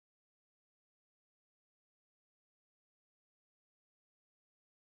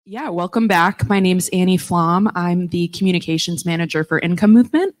Yeah, welcome back. My name's Annie Flom. I'm the communications manager for Income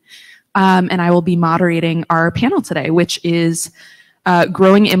Movement, and I will be moderating our panel today, which is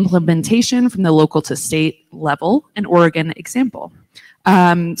growing implementation from the local to state level, an Oregon example.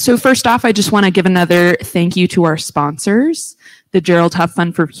 So first off, I just want to give another thank you to our sponsors, the Gerald Huff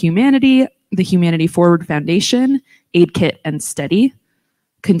Fund for Humanity, the Humanity Forward Foundation, Aid Kit, and Steady.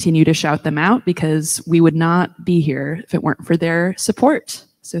 Continue to shout them out because we would not be here if it weren't for their support.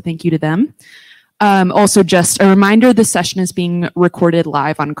 So thank you to them. Also, just a reminder, this session is being recorded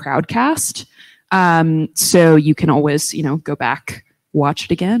live on Crowdcast. So you can always, go back, watch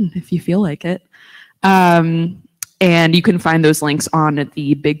it again if you feel like it. And you can find those links on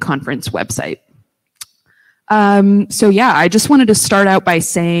the big conference website. So yeah, I just wanted to start out by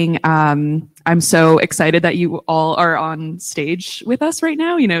saying I'm so excited that you all are on stage with us right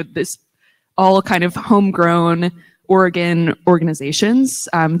now. This all kind of homegrown Oregon organizations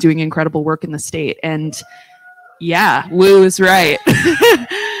doing incredible work in the state. And yeah, Woo is right.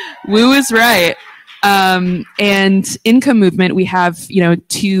 Woo is right. And Income Movement, we have,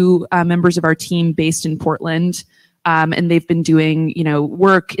 two members of our team based in Portland, and they've been doing,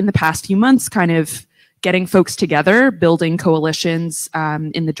 work in the past few months, kind of getting folks together, building coalitions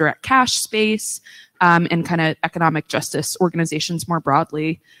in the direct cash space, and kind of economic justice organizations more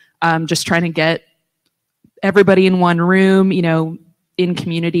broadly, just trying to get everybody in one room, in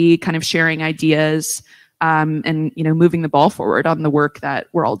community, kind of sharing ideas, and, moving the ball forward on the work that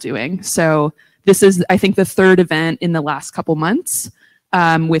we're all doing. So this is, I think, the third event in the last couple months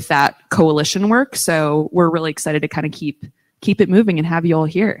with that coalition work. So we're really excited to kind of keep it moving and have you all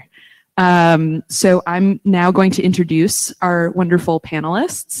here. So I'm now going to introduce our wonderful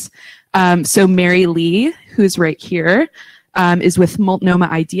panelists. So Mary Lee, who's right here, is with Multnomah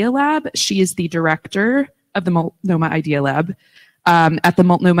Idea Lab. She is the director of the Multnomah Idea Lab at the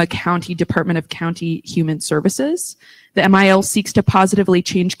Multnomah County Department of County Human Services. The MIL seeks to positively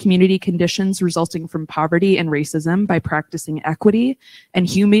change community conditions resulting from poverty and racism by practicing equity and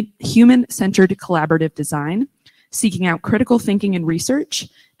human-centered collaborative design, seeking out critical thinking and research,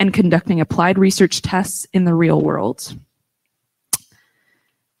 and conducting applied research tests in the real world.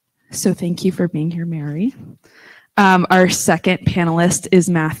 So thank you for being here, Mary. Our second panelist is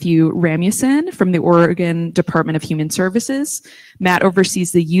Matthew Ramuson from the Oregon Department of Human Services. Matt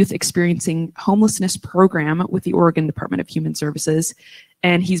oversees the Youth Experiencing Homelessness program with the Oregon Department of Human Services,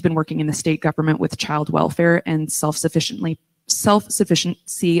 and he's been working in the state government with child welfare and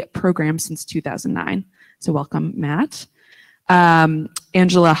self-sufficiency programs since 2009. So welcome, Matt.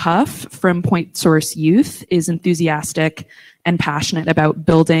 Angela Huff from Point Source Youth is enthusiastic and passionate about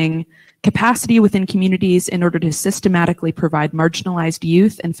building capacity within communities in order to systematically provide marginalized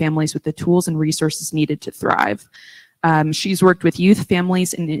youth and families with the tools and resources needed to thrive. She's worked with youth,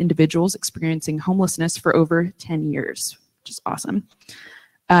 families, and individuals experiencing homelessness for over 10 years, which is awesome.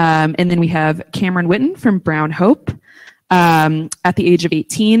 And then we have Cameron Witten from Brown Hope. At the age of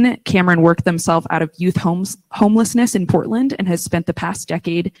 18, Cameron worked themselves out of youth homelessness in Portland and has spent the past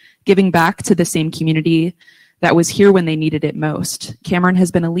decade giving back to the same community that was here when they needed it most. Cameron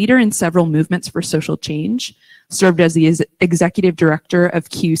has been a leader in several movements for social change, served as the executive director of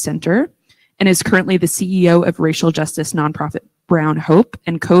Q Center, and is currently the CEO of racial justice nonprofit Brown Hope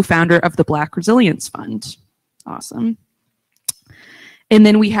and co-founder of the Black Resilience Fund. Awesome. And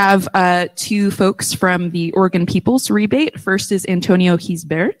then we have two folks from the Oregon People's Rebate. First is Antonio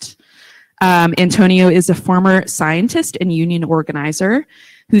Gisbert. Antonio is a former scientist and union organizer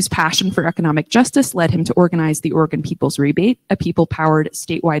whose passion for economic justice led him to organize the Oregon People's Rebate, a people-powered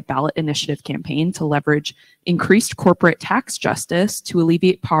statewide ballot initiative campaign to leverage increased corporate tax justice to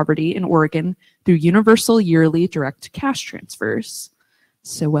alleviate poverty in Oregon through universal yearly direct cash transfers.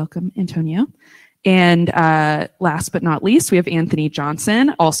 So welcome, Antonio. And last but not least, we have Anthony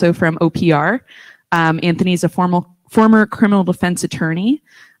Johnson, also from OPR. Anthony is a former criminal defense attorney.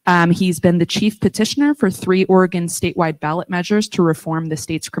 He's been the chief petitioner for 3 Oregon statewide ballot measures to reform the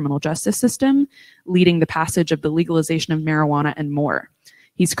state's criminal justice system, leading the passage of the legalization of marijuana and more.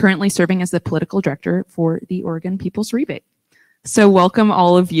 He's currently serving as the political director for the Oregon People's Rebate. So welcome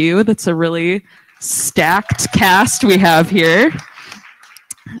all of you. That's a really stacked cast we have here.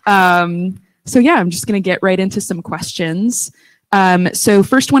 So yeah, I'm just going to get right into some questions. So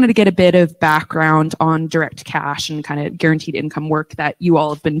first wanted to get a bit of background on direct cash and kind of guaranteed income work that you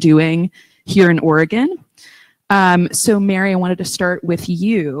all have been doing here in Oregon. So Mary, I wanted to start with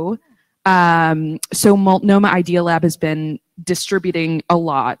you. So Multnomah Idea Lab has been distributing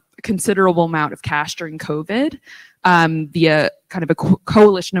a considerable amount of cash during COVID via kind of a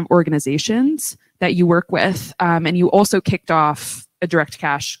coalition of organizations that you work with. And you also kicked off a direct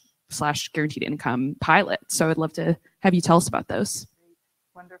cash / guaranteed income pilot. So I'd love to have you tell us about those.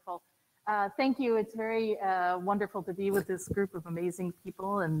 Wonderful. Thank you. It's very wonderful to be with this group of amazing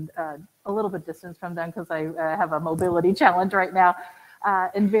people, and a little bit distance from them because I have a mobility challenge right now.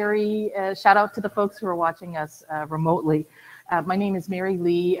 And very shout out to the folks who are watching us remotely. My name is Mary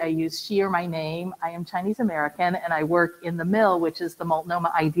Lee. I use she or my name. I am Chinese American, and I work in the Mill, which is the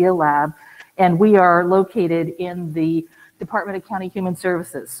Multnomah Idea Lab. And we are located in the Department of County Human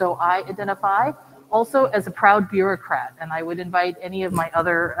Services. So I identify also as a proud bureaucrat, and I would invite any of my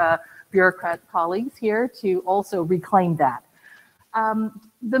other bureaucrat colleagues here to also reclaim that.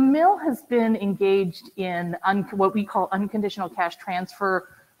 The Mill has been engaged in what we call unconditional cash transfer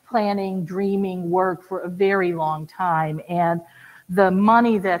planning, dreaming work for a very long time. And the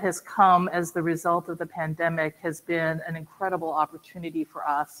money that has come as the result of the pandemic has been an incredible opportunity for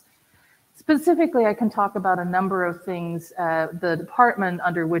us. Specifically, I can talk about a number of things. The department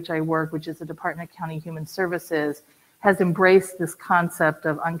under which I work, which is the Department of County Human Services, has embraced this concept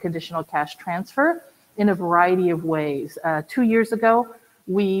of unconditional cash transfer in a variety of ways. 2 years ago,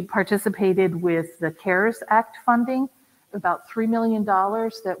 we participated with the CARES Act funding, about $3 million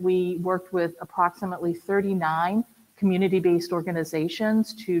that we worked with approximately 39 community-based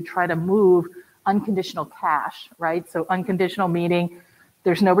organizations to try to move unconditional cash, right? So unconditional meaning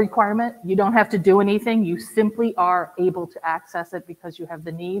there's no requirement, you don't have to do anything, you simply are able to access it because you have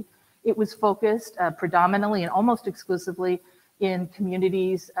the need. It was focused predominantly and almost exclusively in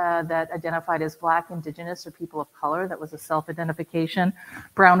communities that identified as Black, Indigenous, or people of color. That was a self-identification.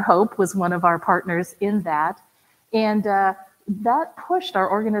 Brown Hope was one of our partners in that. And that pushed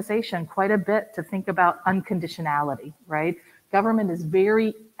our organization quite a bit to think about unconditionality, right? Government is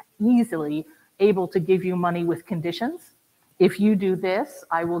very easily able to give you money with conditions. If you do this,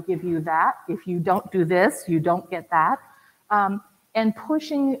 I will give you that. If you don't do this, you don't get that. And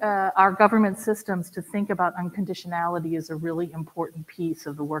pushing our government systems to think about unconditionality is a really important piece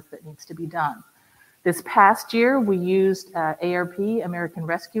of the work that needs to be done. This past year, we used ARP, American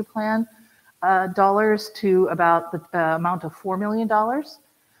Rescue Plan, dollars to about the amount of $4 million.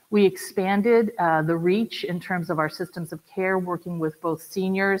 We expanded the reach in terms of our systems of care, working with both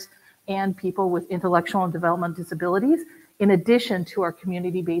seniors and people with intellectual and developmental disabilities, in addition to our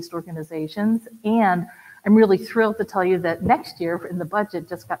community-based organizations. And I'm really thrilled to tell you that next year, in the budget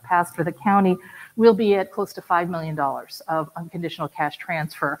just got passed for the county, we'll be at close to $5 million of unconditional cash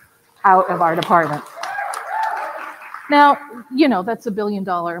transfer out of our department. Now, you know, that's a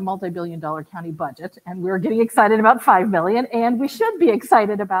multi-billion-dollar county budget, and we're getting excited about $5 million, and we should be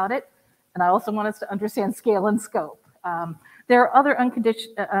excited about it. And I also want us to understand scale and scope. There are other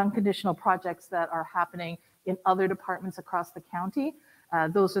unconditional projects that are happening in other departments across the county.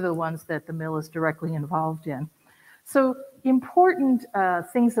 Those are the ones that the Mill is directly involved in. So important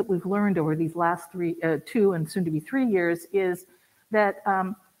things that we've learned over these last 2 and soon to be 3 years is that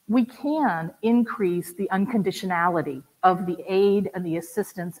we can increase the unconditionality of the aid and the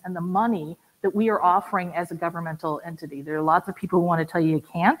assistance and the money that we are offering as a governmental entity. There are lots of people who want to tell you you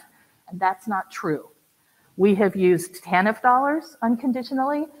can't, and that's not true. We have used TANF dollars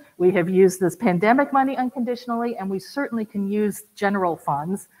unconditionally. We have used this pandemic money unconditionally, and we certainly can use general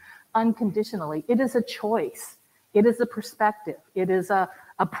funds unconditionally. It is a choice. It is a perspective. It is a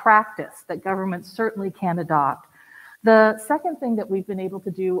practice that government certainly can adopt. The second thing that we've been able to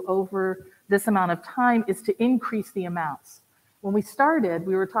do over this amount of time is to increase the amounts. When we started,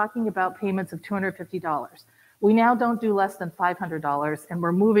 we were talking about payments of $250. We now don't do less than $500, and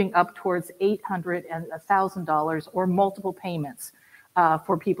we're moving up towards $800 and $1,000 or multiple payments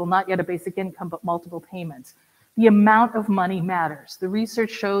for people, not yet a basic income, but multiple payments. The amount of money matters. The research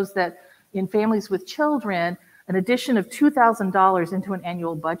shows that in families with children, an addition of $2,000 into an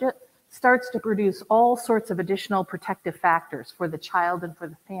annual budget starts to produce all sorts of additional protective factors for the child and for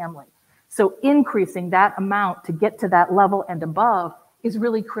the family. So increasing that amount to get to that level and above is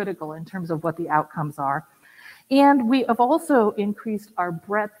really critical in terms of what the outcomes are. And we have also increased our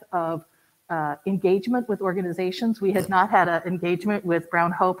breadth of engagement with organizations. We had not had an engagement with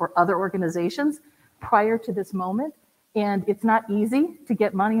Brown Hope or other organizations prior to this moment. And it's not easy to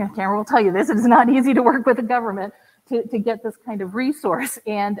get money. And Cameron will tell you this, it is not easy to work with the government to get this kind of resource.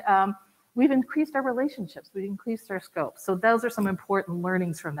 And we've increased our relationships, we've increased our scope. So those are some important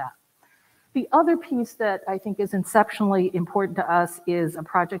learnings from that. The other piece that I think is exceptionally important to us is a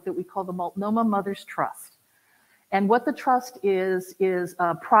project that we call the Multnomah Mothers Trust. And what the trust is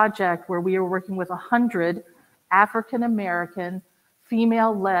a project where we are working with 100 African-American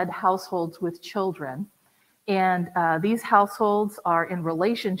female-led households with children. And these households are in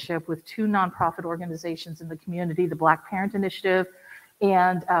relationship with 2 nonprofit organizations in the community, the Black Parent Initiative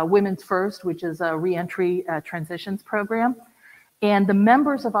and Women's First, which is a reentry transitions program. And the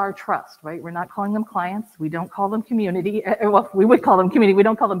members of our trust, right? We're not calling them clients. We don't call them community. Well, we would call them community. We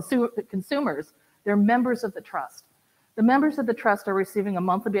don't call them consumers. They're members of the trust. The members of the trust are receiving a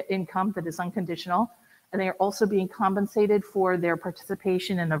monthly income that is unconditional, and they are also being compensated for their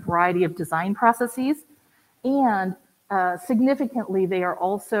participation in a variety of design processes. And significantly, they are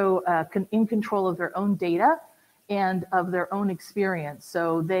also in control of their own data and of their own experience.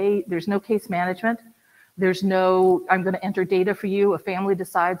 So there's no case management. There's no, I'm going to enter data for you. A family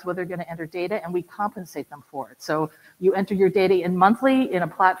decides whether they're going to enter data, and we compensate them for it. So you enter your data in monthly in a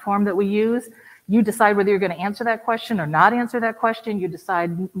platform that we use. You decide whether you're going to answer that question or not answer that question. You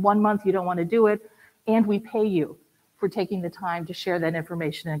decide 1 month you don't want to do it, and we pay you for taking the time to share that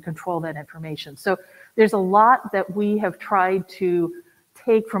information and control that information. So there's a lot that we have tried to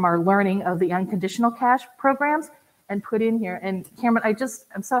take from our learning of the unconditional cash programs and put in here. And Cameron,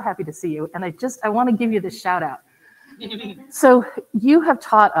 I'm so happy to see you. And I want to give you this shout out. So you have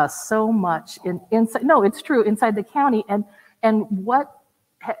taught us so much inside, no, it's true, inside the county. And I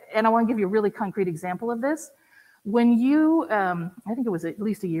want to give you a really concrete example of this. When you, I think it was at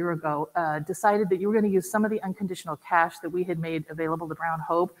least a year ago, decided that you were going to use some of the unconditional cash that we had made available to Brown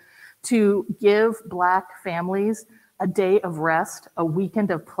Hope to give Black families a day of rest, a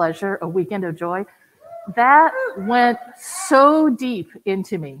weekend of pleasure, a weekend of joy, that went so deep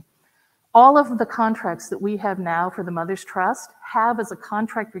into me. All of the contracts that we have now for the Mother's Trust have as a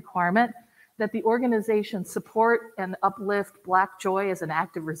contract requirement that the organization support and uplift Black joy as an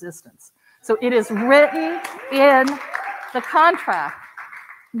act of resistance. So it is written in the contract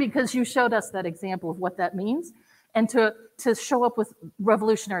because you showed us that example of what that means, and to show up with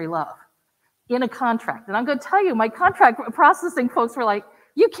revolutionary love in a contract. And I'm going to tell you, my contract processing folks were like,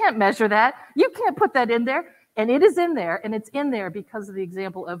 you can't measure that. You can't put that in there. And it is in there, and it's in there because of the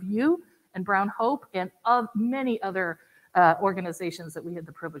example of you and Brown Hope and of many other organizations that we had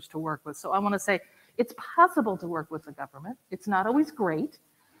the privilege to work with. So I want to say it's possible to work with the government. It's not always great.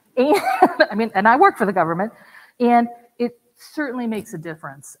 And and I work for the government, and it certainly makes a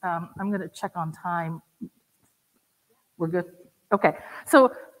difference. I'm going to check on time. We're good? Okay.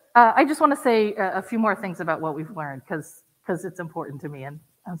 So I just want to say a few more things about what we've learned because it's important to me, and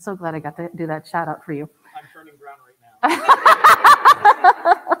I'm so glad I got to do that shout out for you. I'm turning brown right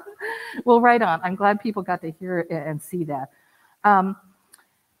now. Well, right on. I'm glad people got to hear and see that.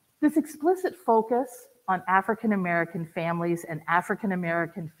 This explicit focus on African American families and African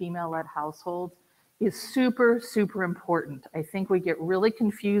American female-led households is super, super important. I think we get really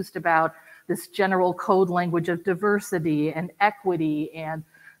confused about this general code language of diversity and equity, and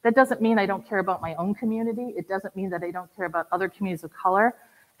that doesn't mean I don't care about my own community. It doesn't mean that I don't care about other communities of color.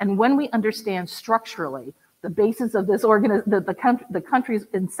 And when we understand structurally the basis of this the country's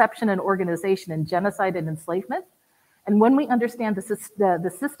inception and organization in genocide and enslavement, and when we understand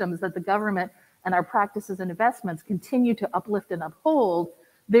the systems that the government and our practices and investments continue to uplift and uphold,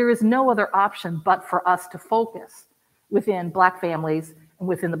 there is no other option but for us to focus within Black families and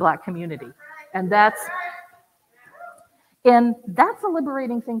within the Black community. And that's a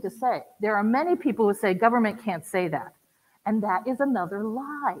liberating thing to say. There are many people who say government can't say that. And that is another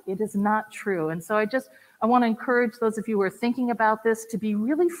lie. It is not true. And so I want to encourage those of you who are thinking about this to be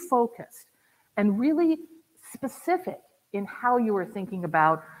really focused and really specific in how you are thinking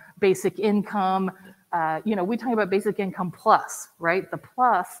about basic income. We talk about basic income plus, right? The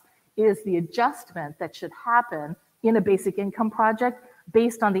plus is the adjustment that should happen in a basic income project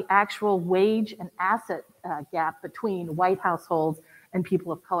based on the actual wage and asset gap between white households and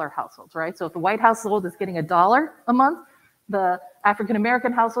people of color households, right? So if the white household is getting $1 a month, the African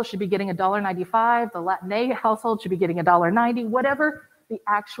American household should be getting $1.95, the Latinx household should be getting $1.90, whatever the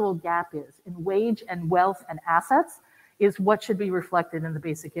actual gap is in wage and wealth and assets is what should be reflected in the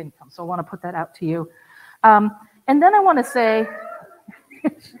basic income. So I want to put that out to you. And then I want to say,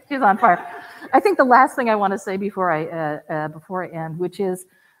 she's on fire. I think the last thing I want to say before I end, which is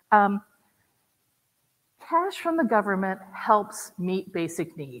cash from the government helps meet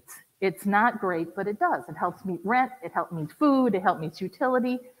basic needs. It's not great, but it does. It helps meet rent, it helps meet food, it helps meet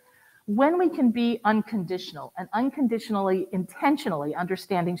utility. When we can be unconditional and unconditionally, intentionally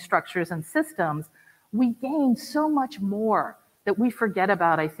understanding structures and systems, we gain so much more that we forget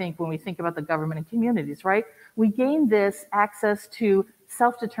about, I think, when we think about the government and communities, right? We gain this access to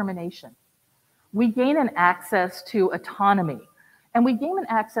self-determination. We gain an access to autonomy, and we gain an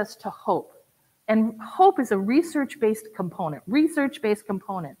access to hope. And hope is a research-based component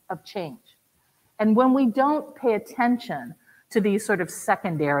of change. And when we don't pay attention to these sort of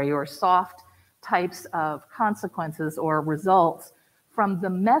secondary or soft types of consequences or results from the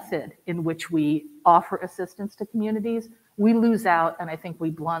method in which we offer assistance to communities, we lose out, and I think we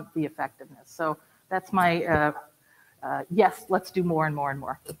blunt the effectiveness. So that's my, yes, let's do more and more and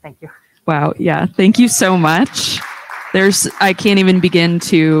more. Thank you. Wow, yeah, thank you so much. I can't even begin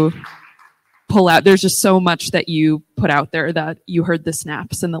to pull out. There's just so much that you put out there that you heard the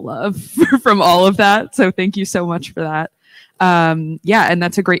snaps and the love from all of that. So thank you so much for that. Yeah, and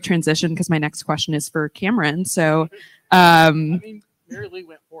that's a great transition because my next question is for Cameron. So, I mean, Mary Lee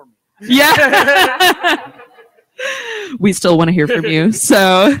went for me. Yeah. We still want to hear from you.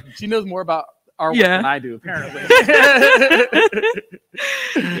 So she knows more about our work than I do, apparently.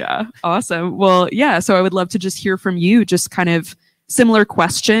 Yeah, awesome. Well, yeah, so I would love to just hear from you, just kind of similar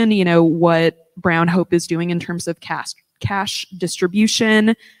question, what Brown Hope is doing in terms of cash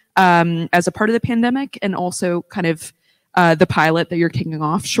distribution as a part of the pandemic, and also kind of the pilot that you're kicking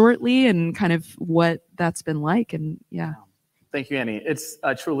off shortly and kind of what that's been like. And yeah. Thank you, Annie. It's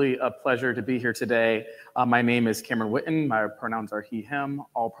truly a pleasure to be here today. My name is Cameron Witten. My pronouns are he, him.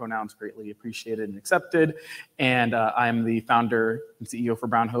 All pronouns greatly appreciated and accepted. And I am the founder and CEO for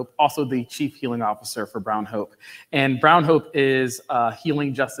Brown Hope, also the Chief Healing Officer for Brown Hope. And Brown Hope is a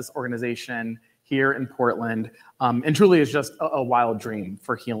healing justice organization here in Portland, and truly is just a wild dream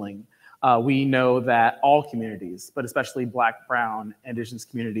for healing. We know that all communities, but especially Black, Brown, Indigenous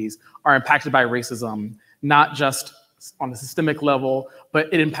communities, are impacted by racism, not just on a systemic level,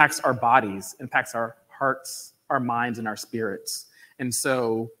 but it impacts our bodies, impacts our hearts, our minds, and our spirits. And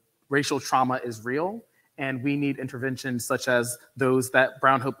so racial trauma is real, and we need interventions such as those that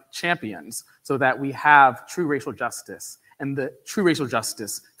Brown Hope champions so that we have true racial justice. And the true racial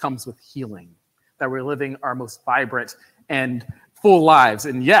justice comes with healing, that we're living our most vibrant and full lives.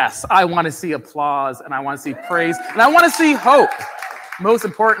 And yes, I want to see applause, and I want to see praise, and I want to see hope. Most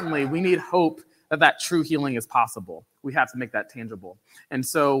importantly, we need hope that true healing is possible. We have to make that tangible. And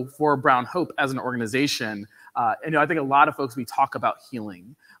so for Brown Hope as an organization, I think a lot of folks, we talk about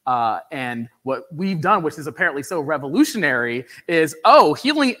healing. And what we've done, which is apparently so revolutionary, is,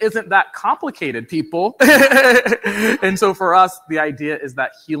 healing isn't that complicated, people. And so for us, the idea is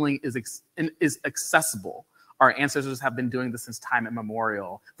that healing is accessible. Our ancestors have been doing this since time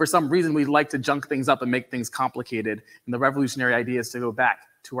immemorial. For some reason, we like to junk things up and make things complicated. And the revolutionary idea is to go back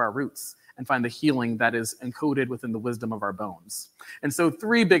to our roots and find the healing that is encoded within the wisdom of our bones. And so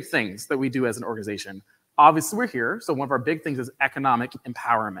 3 big things that we do as an organization. Obviously, we're here. So one of our big things is economic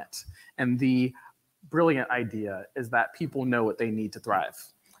empowerment. And the brilliant idea is that people know what they need to thrive.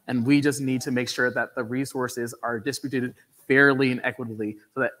 And we just need to make sure that the resources are distributed fairly and equitably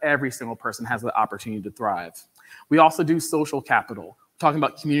so that every single person has the opportunity to thrive. We also do social capital, talking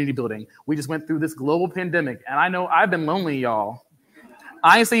about community building. We just went through this global pandemic, and I know I've been lonely, y'all.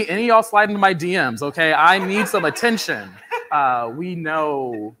 I ain't see any of y'all slide into my DMs, okay? I need some attention. We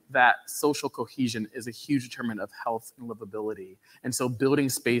know that social cohesion is a huge determinant of health and livability. And so building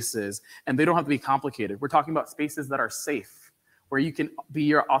spaces, and they don't have to be complicated. We're talking about spaces that are safe, where you can be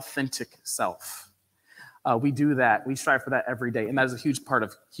your authentic self. We do that. We strive for that every day, and that is a huge part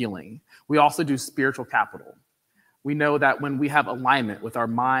of healing. We also do spiritual capital. We know that when we have alignment with our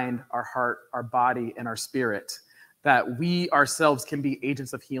mind, our heart, our body, and our spirit, that we ourselves can be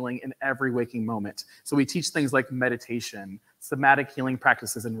agents of healing in every waking moment. So we teach things like meditation, somatic healing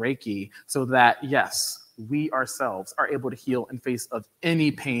practices, and Reiki, so that, yes, we ourselves are able to heal in face of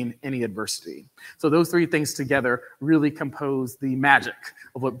any pain, any adversity. So those 3 things together really compose the magic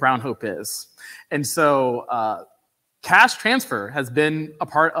of what Brown Hope is. And so cash transfer has been a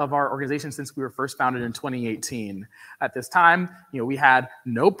part of our organization since we were first founded in 2018. At this time, we had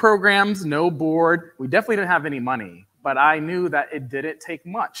no programs, no board. We definitely didn't have any money, but I knew that it didn't take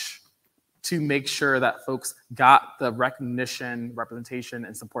much to make sure that folks got the recognition, representation,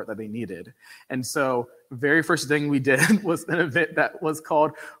 and support that they needed. And so the very first thing we did was an event that was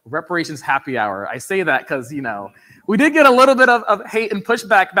called Reparations Happy Hour. I say that because, we did get a little bit of hate and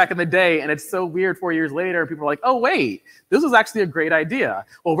pushback back in the day, and it's so weird 4 years later, people are like, oh, wait, this was actually a great idea.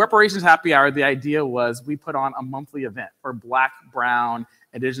 Well, Reparations Happy Hour, the idea was we put on a monthly event for Black, Brown,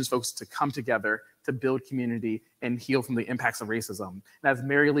 Indigenous folks to come together to build community and heal from the impacts of racism. And as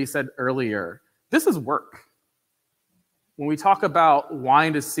Mary Lee said earlier, this is work. When we talk about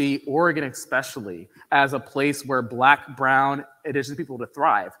wanting to see Oregon especially as a place where Black, Brown, Indigenous people to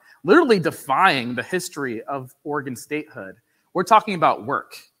thrive, literally defying the history of Oregon statehood, we're talking about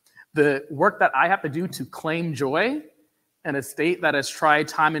work. The work that I have to do to claim joy in a state that has tried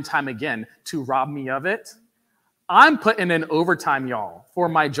time and time again to rob me of it, I'm putting in overtime, y'all, for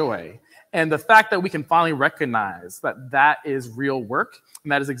my joy. And the fact that we can finally recognize that that is real work,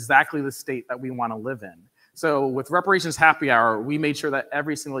 and that is exactly the state that we want to live in. So with Reparations Happy Hour, we made sure that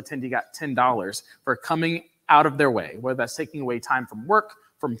every single attendee got $10 for coming out of their way, whether that's taking away time from work,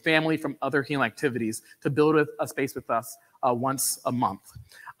 from family, from other healing activities, to build a space with us once a month.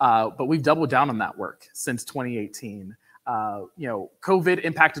 But we've doubled down on that work since 2018. COVID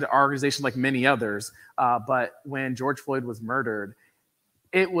impacted our organization like many others, but when George Floyd was murdered,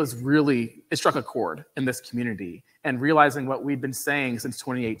 it struck a chord in this community, and realizing what we'd been saying since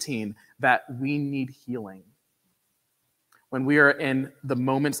 2018, that we need healing. When we are in the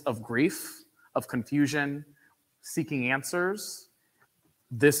moments of grief, of confusion, seeking answers,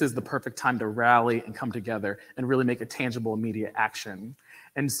 this is the perfect time to rally and come together and really make a tangible, immediate action.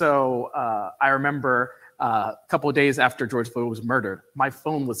 And so I remember a couple of days after George Floyd was murdered, my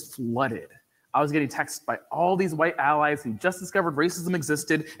phone was flooded. I was getting texts by all these white allies who just discovered racism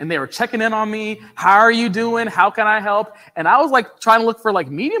existed, and they were checking in on me. How are you doing? How can I help? And I was like trying to look for like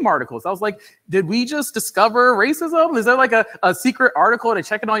Medium articles. I was like, did we just discover racism? Is there like a secret article to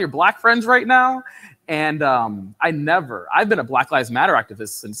check in on your Black friends right now? And I've been a Black Lives Matter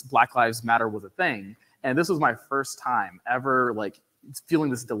activist since Black Lives Matter was a thing. And this was my first time ever like feeling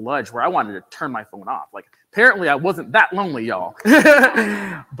this deluge where I wanted to turn my phone off. Like, apparently I wasn't that lonely, y'all.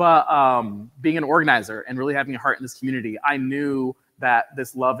 But being an organizer and really having a heart in this community, I knew that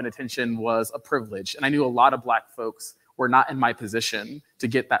this love and attention was a privilege. And I knew a lot of Black folks were not in my position to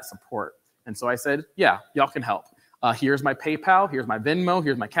get that support. And so I said, yeah, y'all can help. Here's my PayPal, here's my Venmo,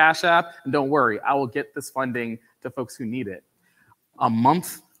 here's my Cash App, and don't worry, I will get this funding to folks who need it. A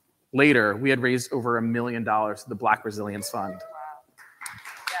month later, we had raised over $1 million to the Black Resilience Fund.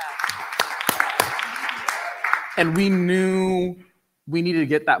 And we knew we needed to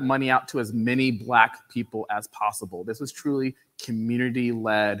get that money out to as many Black people as possible. This was truly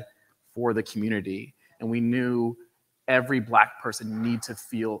community-led for the community. And we knew every Black person needed to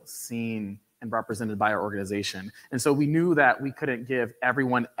feel seen and represented by our organization. And so we knew that we couldn't give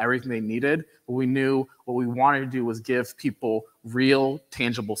everyone everything they needed, but we knew what we wanted to do was give people real,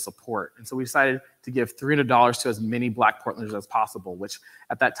 tangible support. And so we decided to give $300 to as many Black Portlanders as possible, which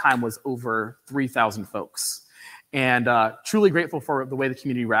at that time was over 3,000 folks. And truly grateful for the way the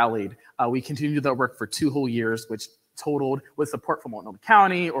community rallied. We continued that work for 2 whole years, which totaled with support from Multnomah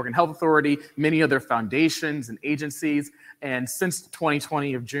County, Oregon Health Authority, many other foundations and agencies. And since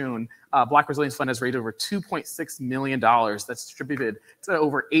 2020 of June, Black Resilience Fund has raised over $2.6 million that's distributed to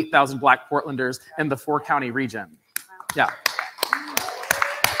over 8,000 Black Portlanders in the 4-county region. Yeah.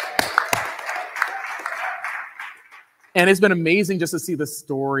 And it's been amazing just to see the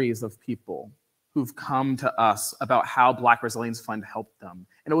stories of people who've come to us about how Black Resilience Fund helped them.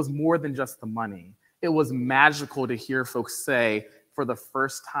 And it was more than just the money. It was magical to hear folks say, for the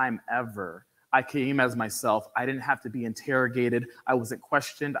first time ever, I came as myself. I didn't have to be interrogated. I wasn't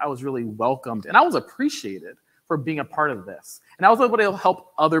questioned. I was really welcomed. And I was appreciated for being a part of this. And I was able to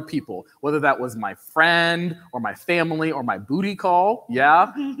help other people, whether that was my friend or my family or my booty call.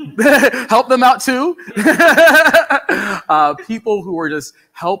 Yeah, help them out too. People who were just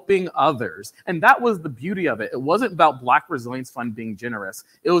helping others. And that was the beauty of it. It wasn't about Black Resilience Fund being generous.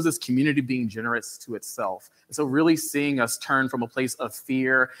 It was this community being generous to itself. And so really seeing us turn from a place of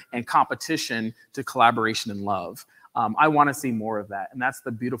fear and competition to collaboration and love. I want to see more of that. And that's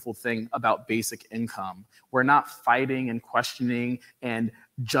the beautiful thing about basic income. We're not fighting and questioning and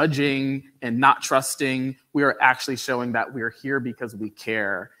judging and not trusting. We are actually showing that we're here because we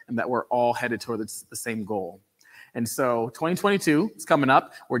care and that we're all headed towards the same goal. And so 2022 is coming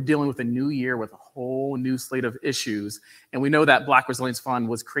up. We're dealing with a new year with a whole new slate of issues. And we know that Black Resilience Fund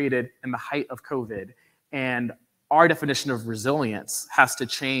was created in the height of COVID. And our definition of resilience has to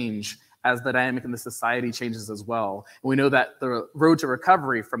change as the dynamic in the society changes as well. And we know that the road to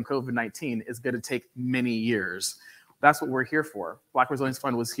recovery from COVID-19 is going to take many years. That's what we're here for. Black Resilience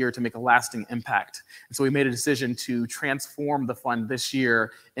Fund was here to make a lasting impact. And so we made a decision to transform the fund this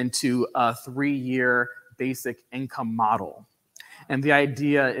year into a 3-year basic income model. And the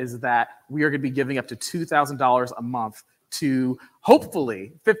idea is that we are going to be giving up to $2,000 a month to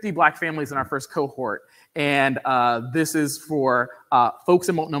hopefully 50 Black families in our first cohort. And this is for folks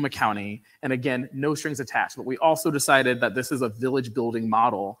in Multnomah County. And again, no strings attached. But we also decided that this is a village building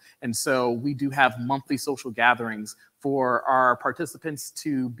model. And so we do have monthly social gatherings for our participants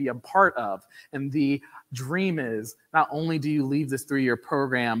to be a part of. And the dream is not only do you leave this 3-year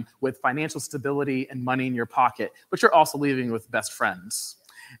program with financial stability and money in your pocket, but you're also leaving with best friends.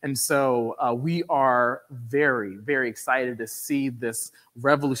 And so we are very, very excited to see this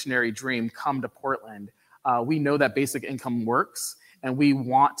revolutionary dream come to Portland. We know that basic income works, and we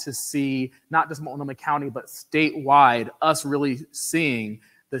want to see not just Multnomah County, but statewide, us really seeing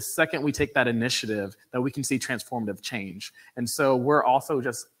the second we take that initiative, that we can see transformative change. And so we're also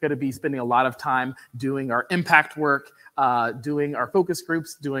just going to be spending a lot of time doing our impact work, doing our focus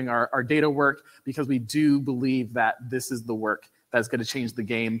groups, doing our data work, because we do believe that this is the work that's going to change the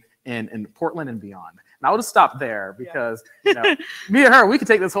game in Portland and beyond. And I'll just stop there because you know, me and her, we could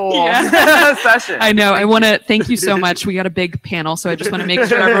take this whole session. I know. I want to thank you so much. We got a big panel, so I just want to make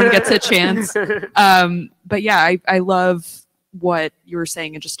sure everyone gets a chance. But yeah, I love what you were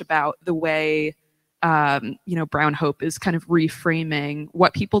saying and just about the way, you know, Brown Hope is kind of reframing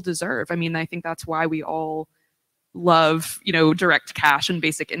what people deserve. I mean, I think that's why we all love, you know, direct cash and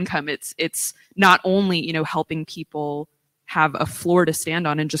basic income. It's not only, you know, helping people have a floor to stand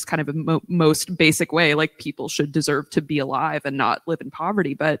on in just kind of a most basic way, like people should deserve to be alive and not live in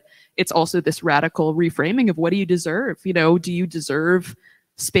poverty, but it's also this radical reframing of what do you deserve? You know, do you deserve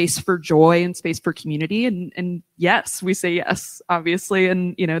space for joy and space for community? And yes, we say yes, obviously,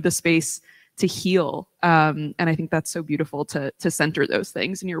 and you know, the space to heal. And I think that's so beautiful to center those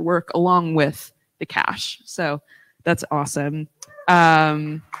things in your work along with the cash. So that's awesome.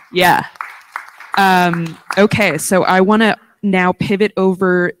 Okay, so I want to now pivot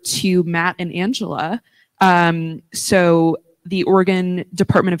over to Matt and Angela. So the Oregon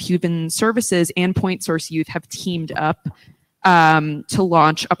Department of Human Services and Point Source Youth have teamed up to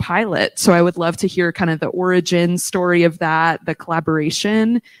launch a pilot. So I would love to hear kind of the origin story of that, the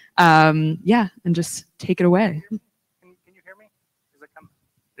collaboration. And just take it away. Can you hear me?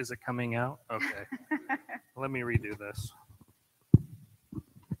 Is it coming out? Okay. Let me redo this.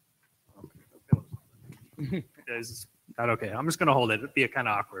 Is that okay? I'm just going to hold it. It'd be kind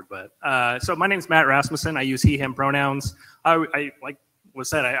of awkward, but so my name's Matt Rasmussen. I use he, him pronouns. I like was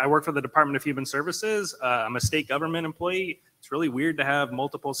said, I work for the Department of Human Services. I'm a state government employee. It's really weird to have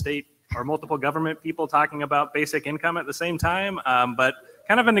multiple state or multiple government people talking about basic income at the same time, but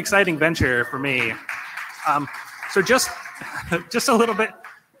kind of an exciting venture for me. So just a little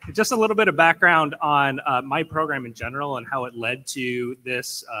bit of background on my program in general and how it led to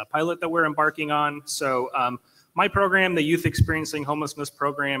this pilot that we're embarking on. So my program, the Youth Experiencing Homelessness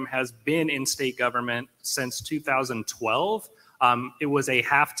Program, has been in state government since 2012. It was a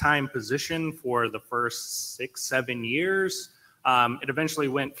half-time position for the first 6-7 years. It eventually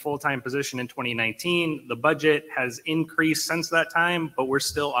went full-time position in 2019. The budget has increased since that time, but we're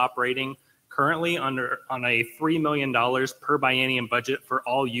still operating currently on a $3 million per biennium budget for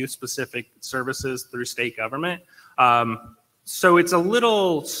all youth-specific services through state government. So it's a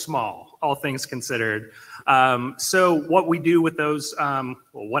little small, all things considered. So what we do with those,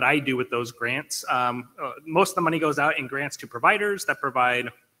 what I do with those grants, most of the money goes out in grants to providers that provide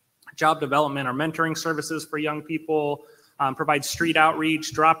job development or mentoring services for young people, provide street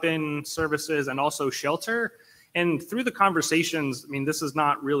outreach, drop-in services, and also shelter. And through the conversations, I mean, this is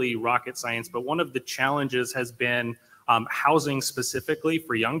not really rocket science, but one of the challenges has been housing specifically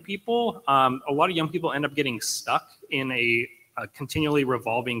for young people. A lot of young people end up getting stuck in a continually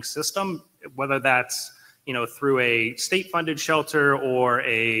revolving system, whether that's through a state-funded shelter or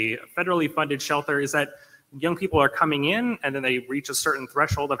a federally funded shelter, is that young people are coming in and then they reach a certain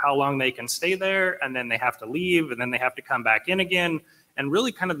threshold of how long they can stay there, and then they have to leave, and then they have to come back in again. And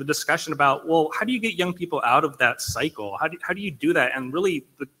really kind of the discussion about, well, how do you get young people out of that cycle? How do you do that? And really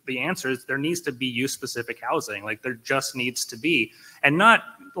the answer is there needs to be youth-specific housing. Like there just needs to be. And not,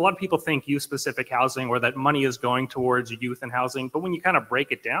 a lot of people think youth-specific housing or that money is going towards youth and housing. But when you kind of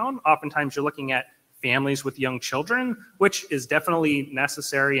break it down, oftentimes you're looking at families with young children, which is definitely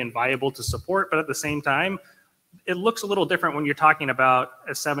necessary and viable to support. But at the same time, it looks a little different when you're talking about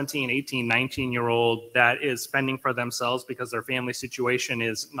a 17, 18, 19-year-old that is fending for themselves because their family situation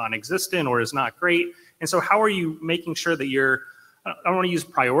is non-existent or is not great. And so how are you making sure that you're, I don't want to use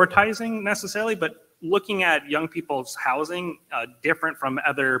prioritizing necessarily, but looking at young people's housing different from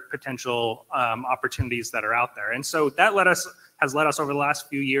other potential opportunities that are out there. And so that has led us over the last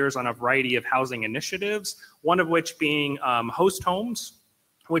few years on a variety of housing initiatives, one of which being host homes,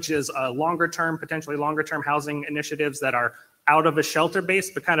 which is potentially longer term housing initiatives that are out of a shelter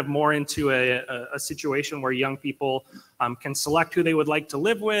base, but kind of more into a situation where young people can select who they would like to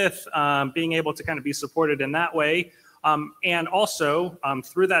live with, being able to kind of be supported in that way. And also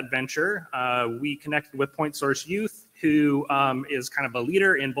through that venture, we connected with Point Source Youth, who is kind of a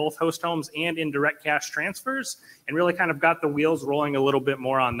leader in both host homes and in direct cash transfers, and really kind of got the wheels rolling a little bit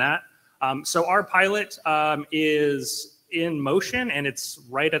more on that. So our pilot is in motion, and it's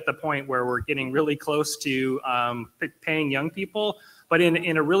right at the point where we're getting really close to paying young people. But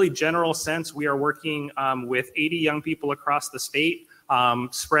in a really general sense, we are working with 80 young people across the state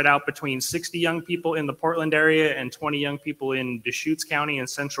spread out between 60 young people in the Portland area and 20 young people in Deschutes County in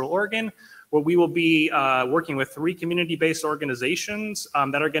Central Oregon, where we will be working with 3 community-based organizations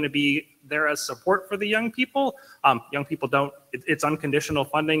that are going to be there as support for the young people. Young people don't, it's unconditional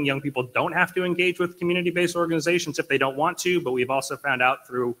funding. Young people don't have to engage with community-based organizations if they don't want to, but we've also found out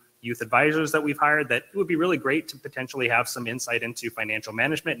through youth advisors that we've hired that it would be really great to potentially have some insight into financial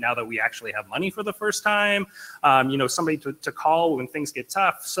management now that we actually have money for the first time, you know, somebody to call when things get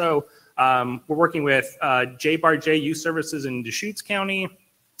tough. So we're working with J Youth Services in Deschutes County,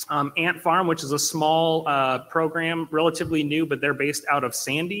 Ant Farm, which is a small program, relatively new, but they're based out of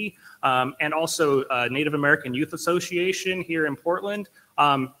Sandy, and also Native American Youth Association here in Portland.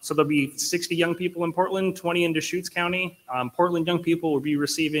 So there'll be 60 young people in Portland, 20 in Deschutes County. Portland young people will be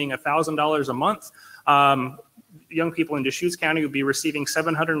receiving $1,000 a month. Young people in Deschutes County will be receiving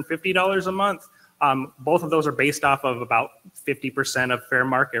 $750 a month. Both of those are based off of about 50% of fair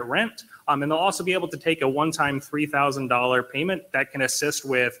market rent. And they'll also be able to take a one-time $3,000 payment that can assist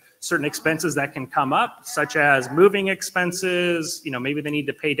with certain expenses that can come up, such as moving expenses. You know, maybe they need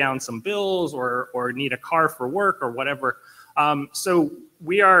to pay down some bills or need a car for work or whatever. So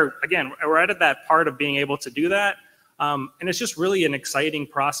we are, again, we're at that part of being able to do that. And it's just really an exciting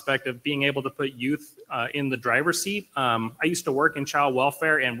prospect of being able to put youth in the driver's seat. I used to work in child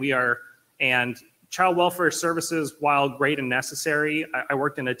welfare, and child welfare services, while great and necessary, I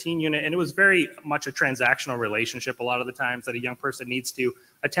worked in a teen unit, and it was very much a transactional relationship a lot of the times, that a young person needs to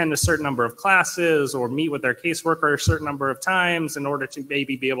attend a certain number of classes or meet with their caseworker a certain number of times in order to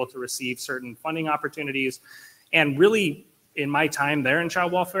maybe be able to receive certain funding opportunities. And really, in my time there in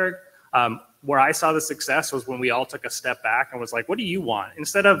child welfare, where I saw the success was when we all took a step back and was like, what do you want?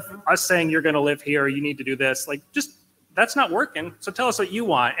 Instead of us saying, you're going to live here, you need to do this, like, just, that's not working. So tell us what you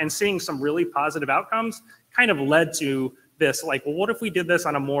want. And seeing some really positive outcomes kind of led to this, like, well, what if we did this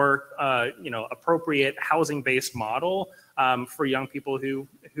on a more, appropriate housing-based model for young people who,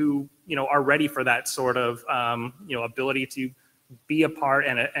 are ready for that sort of, ability to be a part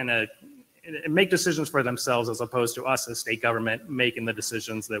and make decisions for themselves, as opposed to us as state government making the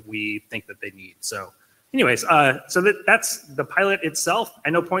decisions that we think that they need. So anyways, that's the pilot itself. I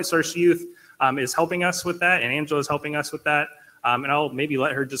know Point Source Youth is helping us with that, and Angela is helping us with that. And I'll maybe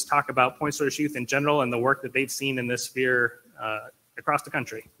let her just talk about Point Source Youth in general and the work that they've seen in this sphere across the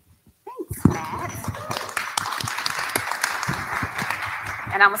country. Thanks, Matt.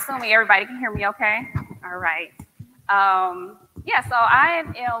 And I'm assuming everybody can hear me okay? All right. So I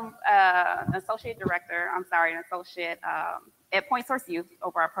am an associate at Point Source Youth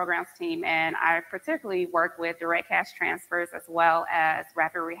over our programs team, and I particularly work with direct cash transfers as well as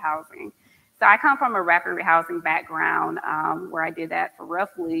rapid rehousing. So I come from a rapid rehousing background where I did that for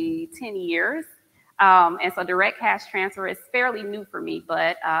roughly 10 years. And so direct cash transfer is fairly new for me,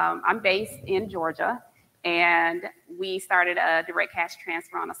 but I'm based in Georgia, and we started a direct cash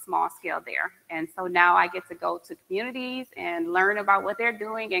transfer on a small scale there. And so now I get to go to communities and learn about what they're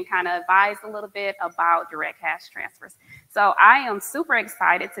doing and kind of advise a little bit about direct cash transfers. So I am super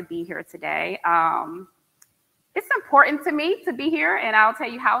excited to be here today. It's important to me to be here, and I'll tell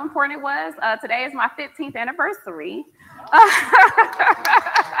you how important it was. Today is my 15th anniversary.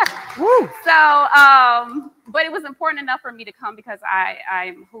 But it was important enough for me to come because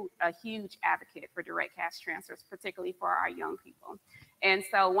I'm a huge advocate for direct cash transfers, particularly for our young people. And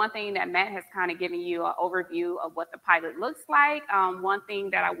so one thing that Matt has kind of given you an overview of what the pilot looks like. One thing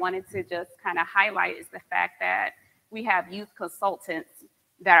that I wanted to just kind of highlight is the fact that we have youth consultants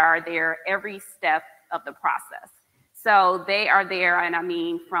that are there every step of the process. So they are there, and I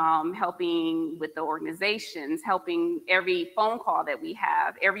mean, from helping with the organizations, helping every phone call that we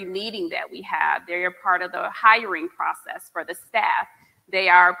have, every meeting that we have. They're part of the hiring process for the staff. They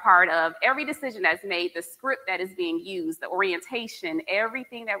are part of every decision that's made, the script that is being used, the orientation,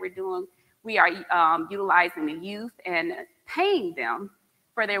 everything that we're doing. We are utilizing the youth and paying them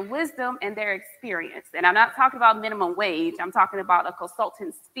for their wisdom and their experience. And I'm not talking about minimum wage. I'm talking about a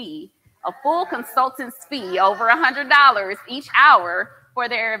consultant's fee, a full consultant's fee, over $100 each hour for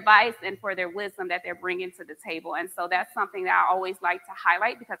their advice and for their wisdom that they're bringing to the table. And so that's something that I always like to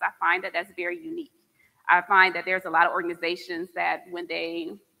highlight because I find that that's very unique. I find that there's a lot of organizations that when they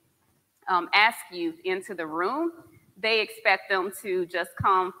ask youth into the room, they expect them to just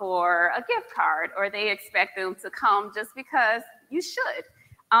come for a gift card, or they expect them to come just because you should.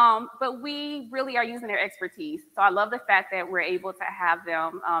 But we really are using their expertise. So I love the fact that we're able to have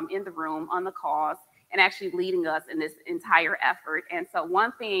them in the room on the calls and actually leading us in this entire effort. And so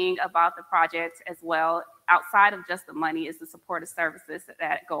one thing about the project as well, outside of just the money, is the supportive services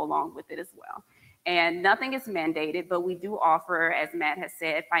that go along with it as well. And nothing is mandated, but we do offer, as Matt has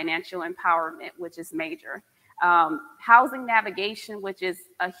said, financial empowerment, which is major. Housing navigation, which is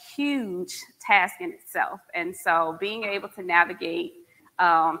a huge task in itself. And so being able to navigate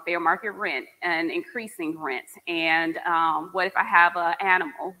fair market rent and increasing rent. And what if I have an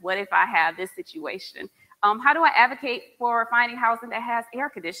animal? What if I have this situation? How do I advocate for finding housing that has air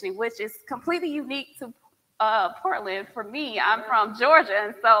conditioning, which is completely unique to Portland? For me, I'm from Georgia,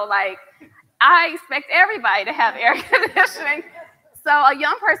 and so like I expect everybody to have air conditioning. So a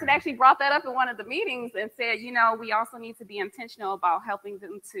young person actually brought that up in one of the meetings and said, you know, we also need to be intentional about helping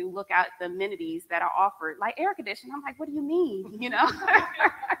them to look at the amenities that are offered, like air conditioning. I'm like, what do you mean? You know?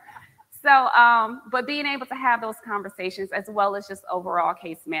 So, but being able to have those conversations as well as just overall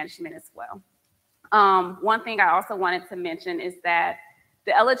case management as well. One thing I also wanted to mention is that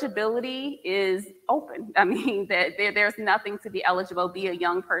the eligibility is open. I mean, there's nothing to be eligible, be a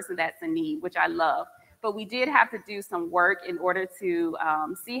young person that's in need, which I love. But we did have to do some work in order to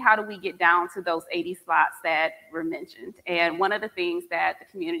see how do we get down to those 80 slots that were mentioned. And one of the things that the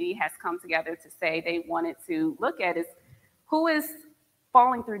community has come together to say they wanted to look at is who is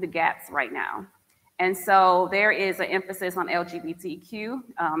falling through the gaps right now. And so there is an emphasis on LGBTQ,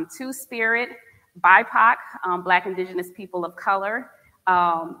 Two-Spirit, BIPOC, Black, Indigenous people of color,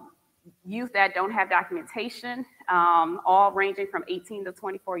 youth that don't have documentation, all ranging from 18 to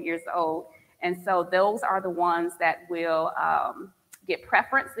 24 years old. And so those are the ones that will get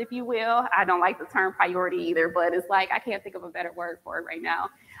preference, if you will. I don't like the term priority either, but it's like, I can't think of a better word for it right now.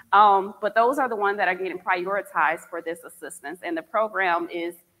 But those are the ones that are getting prioritized for this assistance. And the program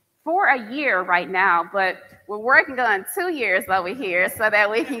is for a year right now, but we're working on 2 years over here so that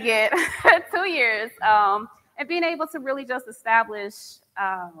we can get 2 years and being able to really just establish,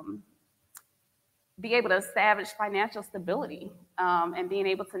 be able to establish financial stability and being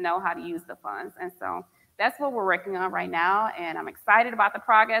able to know how to use the funds. And so that's what we're working on right now. And I'm excited about the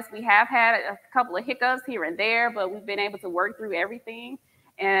progress. We have had a couple of hiccups here and there, but we've been able to work through everything.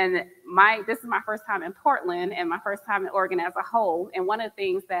 And this is my first time in Portland and my first time in Oregon as a whole. And one of the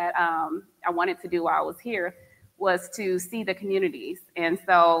things that I wanted to do while I was here was to see the communities. And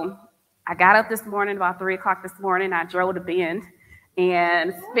so I got up this morning, about 3 o'clock this morning. I drove to Bend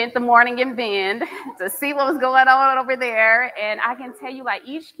and spent the morning in Bend to see what was going on over there. And I can tell you, like,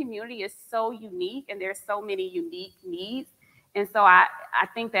 each community is so unique and there's so many unique needs. And so I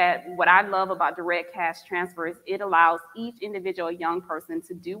think that what I love about direct cash transfer is it allows each individual young person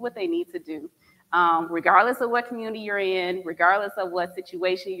to do what they need to do, regardless of what community you're in, regardless of what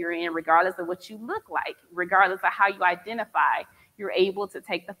situation you're in, regardless of what you look like, regardless of how you identify, you're able to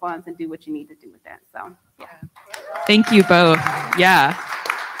take the funds and do what you need to do with that. So, yeah. Thank you both. Yeah.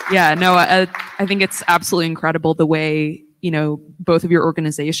 Yeah, no, I think it's absolutely incredible the way, you know, both of your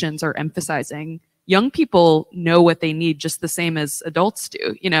organizations are emphasizing young people know what they need just the same as adults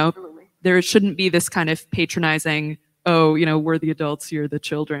do. You know, Absolutely. There shouldn't be this kind of patronizing, oh, you know, we're the adults, you're the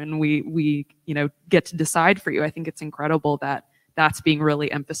children. We, you know, get to decide for you. I think it's incredible that that's being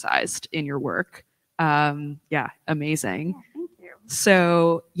really emphasized in your work. Yeah, amazing. Yeah, thank you.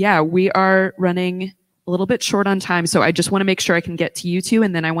 So yeah, we are running a little bit short on time. So I just want to make sure I can get to you two,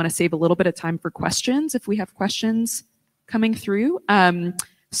 and then I want to save a little bit of time for questions if we have questions coming through.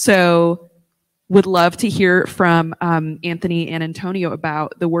 So would love to hear from Anthony and Antonio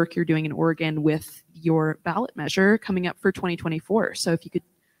about the work you're doing in Oregon with your ballot measure coming up for 2024. So if you could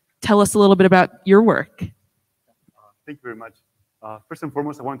tell us a little bit about your work. Thank you very much. First and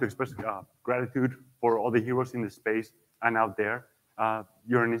foremost, I want to express gratitude for all the heroes in the space and out there.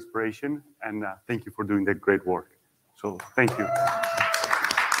 You're an inspiration, and thank you for doing that great work. So thank you.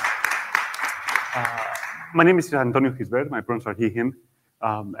 My name is Antonio Gisbert. My pronouns are he, him.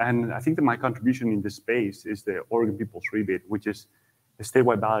 And I think that my contribution in this space is the Oregon People's Rebate, which is a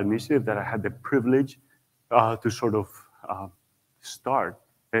statewide ballot initiative that I had the privilege to sort of start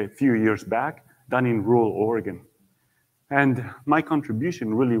a few years back down in rural Oregon. And my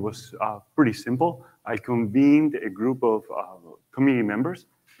contribution really was pretty simple. I convened a group of community members,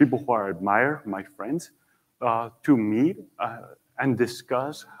 people who I admire, my friends, to meet and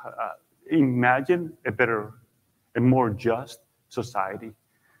discuss, imagine a more just society.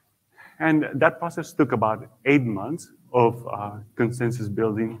 And that process took about 8 months of consensus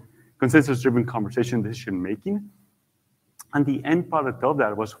building, consensus-driven conversation, decision-making. And the end product of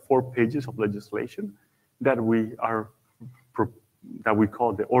that was 4 pages of legislation that we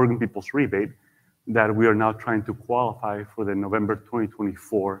call the Oregon People's Rebate, that we are now trying to qualify for the November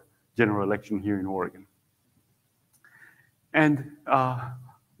 2024 general election here in Oregon. And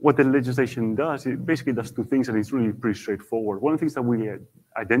what the legislation does, it basically does 2 things, and it's really pretty straightforward. One of the things that we had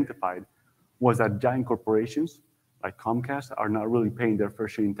identified was that giant corporations like Comcast are not really paying their fair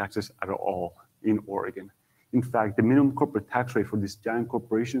share in taxes at all in Oregon. In fact, the minimum corporate tax rate for these giant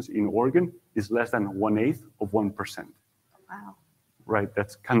corporations in Oregon is less than 1/8 of 1%. Wow. Right,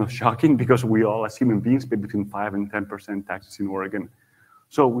 that's kind of shocking because we all as human beings pay between 5 and 10% taxes in Oregon.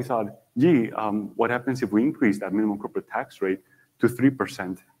 So we thought, gee, what happens if we increase that minimum corporate tax rate to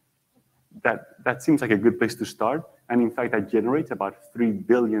 3%? That seems like a good place to start. And in fact, that generates about $3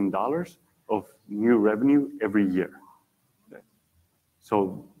 billion of new revenue every year.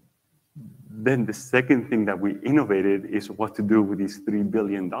 So then the second thing that we innovated is what to do with these $3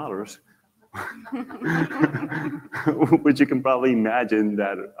 billion, which you can probably imagine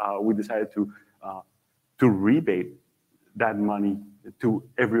that we decided to rebate that money to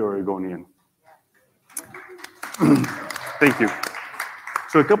every Oregonian. Thank you.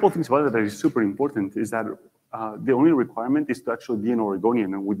 So a couple of things about that is super important is that the only requirement is to actually be an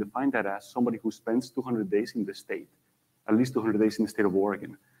Oregonian, and we define that as somebody who spends 200 days in the state, at least 200 days in the state of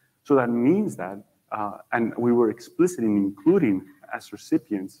Oregon. So that means that, and we were explicit in including as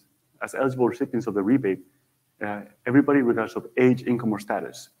recipients, as eligible recipients of the rebate, everybody regardless of age, income, or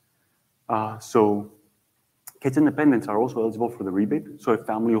status. So kids and dependents are also eligible for the rebate. So a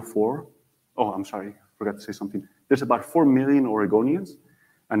family of 4, oh, I'm sorry, forgot to say something. There's about 4 million Oregonians,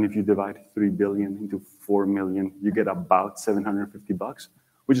 and if you divide 3 billion into 4 million, you get about $750,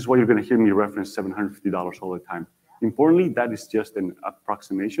 which is why you're gonna hear me reference $750 all the time. Importantly, that is just an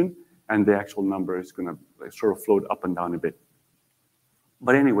approximation, and the actual number is gonna sort of float up and down a bit.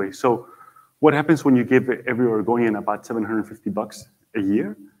 But anyway, so what happens when you give every Oregonian about $750 a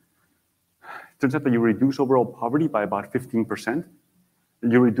year? It turns out that you reduce overall poverty by about 15%,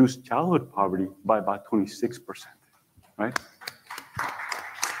 and you reduce childhood poverty by about 26%, right?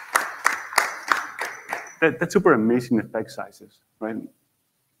 That's super amazing effect sizes, right?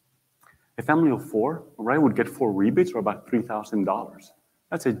 A family of 4, right, would get 4 rebates for about $3,000.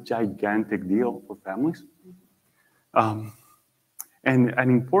 That's a gigantic deal for families. And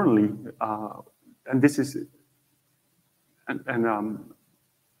importantly, and this is,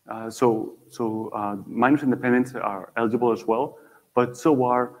 so minors and dependents are eligible as well, but so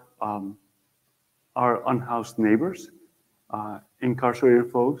are our unhoused neighbors,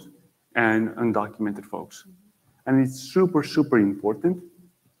 incarcerated folks, and undocumented folks. And it's super, super important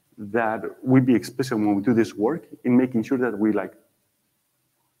that we be explicit when we do this work in making sure that we that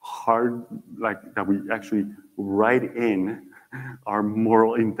we actually write in our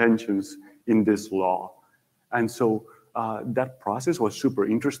moral intentions in this law. And so that process was super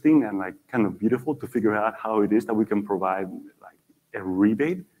interesting and kind of beautiful to figure out how it is that we can provide a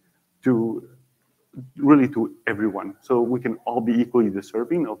rebate to really to everyone. So we can all be equally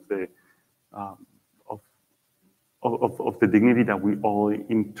deserving of the the dignity that we all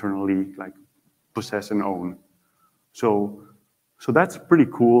internally possess and own. So that's pretty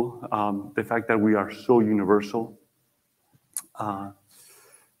cool. The fact that we are so universal.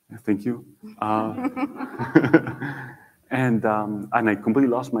 Thank you. And I completely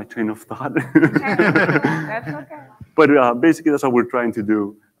lost my train of thought. That's okay. But basically, that's what we're trying to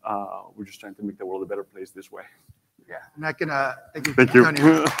do. We're just trying to make the world a better place this way. Yeah, and I can thank you.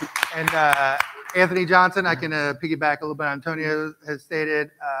 Antonio. And Anthony Johnson, I can piggyback a little bit. Antonio has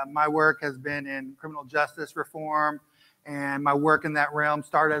stated my work has been in criminal justice reform, and my work in that realm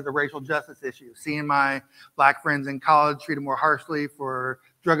started as a racial justice issue. Seeing my Black friends in college treated more harshly for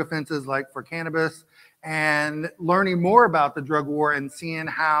drug offenses like for cannabis, and learning more about the drug war and seeing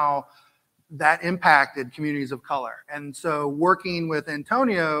how that impacted communities of color. And so working with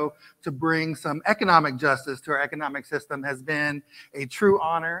Antonio to bring some economic justice to our economic system has been a true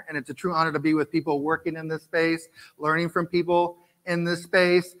honor. And it's a true honor to be with people working in this space, learning from people in this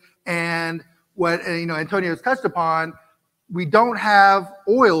space. And what Antonio's touched upon, we don't have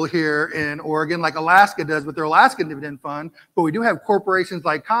oil here in Oregon like Alaska does with their Alaskan dividend fund, but we do have corporations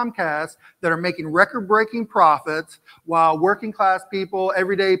like Comcast that are making record-breaking profits while working class people,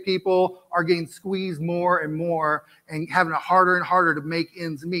 everyday people are getting squeezed more and more and having it harder and harder to make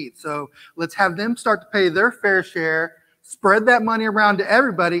ends meet. So let's have them start to pay their fair share, spread that money around to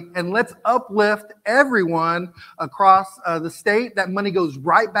everybody, and let's uplift everyone across the state. That money goes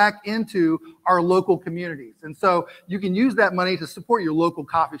right back into our local communities. And so you can use that money to support your local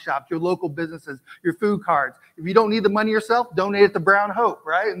coffee shops, your local businesses, your food carts. If you don't need the money yourself, donate it to Brown Hope,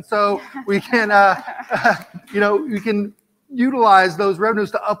 right? And so we can, we can utilize those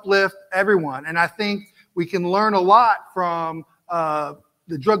revenues to uplift everyone. And I think we can learn a lot from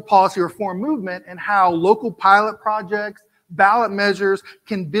the drug policy reform movement and how local pilot projects, ballot measures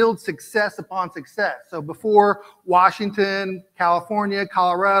can build success upon success. So before Washington, California,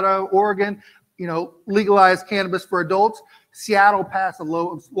 Colorado, Oregon, legalized cannabis for adults, Seattle passed a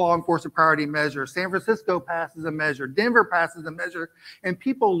law enforcement priority measure. San Francisco passes a measure. Denver passes a measure. And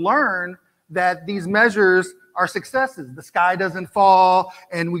people learn that these measures are successes. The sky doesn't fall,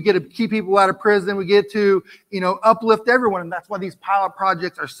 and we get to keep people out of prison. We get to, uplift everyone. And that's why these pilot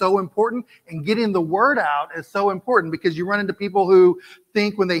projects are so important. And getting the word out is so important, because you run into people who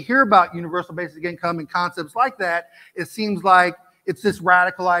think when they hear about universal basic income and concepts like that, it seems like it's this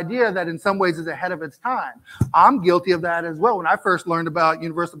radical idea that in some ways is ahead of its time. I'm guilty of that as well. When I first learned about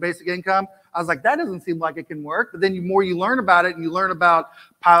universal basic income, I was like, that doesn't seem like it can work. But then the more you learn about it, and you learn about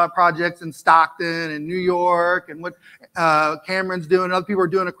pilot projects in Stockton and New York and what Cameron's doing and other people are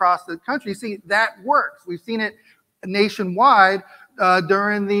doing across the country, you see that works. We've seen it nationwide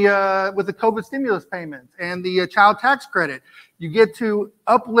during with the COVID stimulus payments and the child tax credit. You get to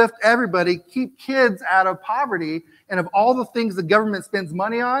uplift everybody, keep kids out of poverty, and of all the things the government spends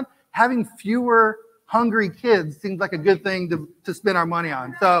money on, having fewer hungry kids seems like a good thing to spend our money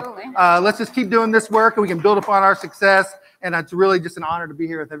on. So let's just keep doing this work, and we can build upon our success. And it's really just an honor to be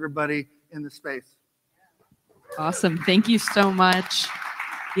here with everybody in this space. Awesome. Thank you so much.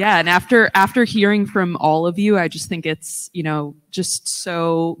 Yeah, and after hearing from all of you, I just think it's, just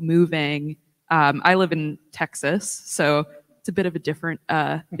so moving. I live in Texas, so it's a bit of a different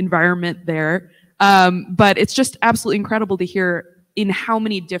environment there. But it's just absolutely incredible to hear in how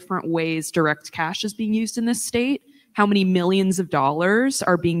many different ways direct cash is being used in this state, how many millions of dollars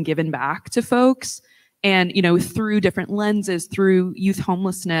are being given back to folks, and, through different lenses, through youth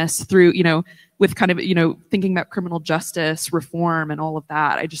homelessness, through, with kind of, thinking about criminal justice reform and all of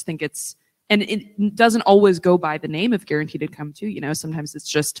that. I just think and it doesn't always go by the name of guaranteed income too. Sometimes it's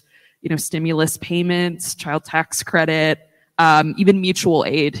just, stimulus payments, child tax credit, even mutual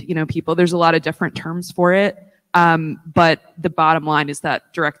aid, there's a lot of different terms for it. But the bottom line is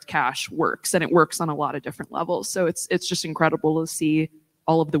that direct cash works, and it works on a lot of different levels. So it's just incredible to see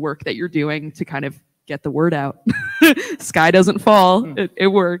all of the work that you're doing to kind of get the word out. Sky doesn't fall. It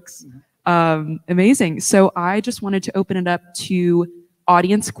works. Amazing. So I just wanted to open it up to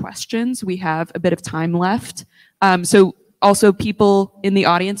audience questions. We have a bit of time left. So also people in the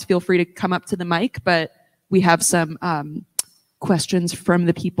audience, feel free to come up to the mic, but we have some questions from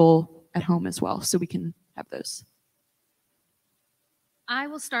the people at home as well, so we can have those. I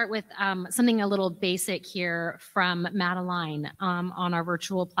will start with something a little basic here from Madeline on our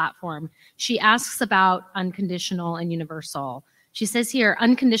virtual platform. She asks about unconditional and universal. She says here,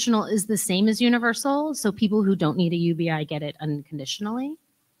 unconditional is the same as universal, so people who don't need a UBI get it unconditionally.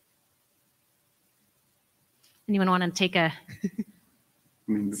 Anyone want to take a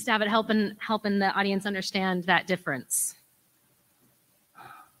stab at helping the audience understand that difference?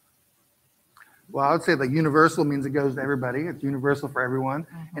 Well, I would say like universal means it goes to everybody. It's universal for everyone.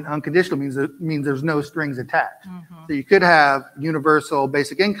 And unconditional means there's no strings attached. So you could have universal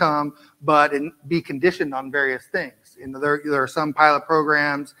basic income, but be conditioned on various things. There are some pilot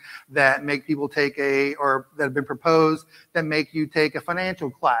programs that make people take or that have been proposed that make you take a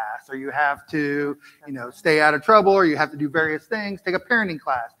financial class, or you have to, stay out of trouble, or you have to do various things, take a parenting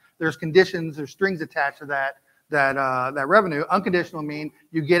class. There's conditions, there's strings attached to that revenue. Unconditional mean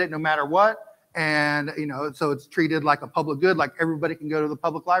you get it no matter what. And, so it's treated like a public good, like everybody can go to the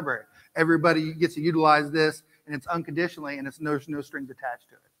public library. Everybody gets to utilize this, and it's unconditionally, and there's no strings attached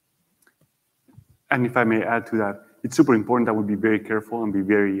to it. And if I may add to that, it's super important that we be very careful and be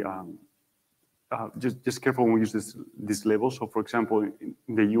very, just careful when we use this label. So for example,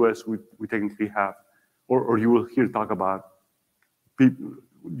 in the US, we technically have, or you will hear talk about,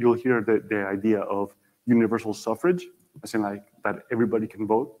 you'll hear the idea of universal suffrage, as in like that everybody can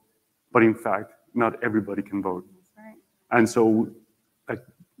vote. But in fact, not everybody can vote. That's right. And so,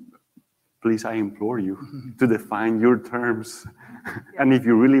 please, I implore you to define your terms. And if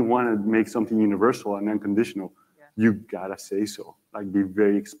you really want to make something universal and unconditional, you gotta say so. Like, be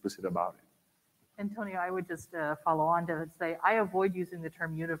very explicit about it. Antonio, I would just follow on to say, I avoid using the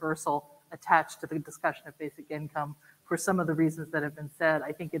term universal attached to the discussion of basic income for some of the reasons that have been said.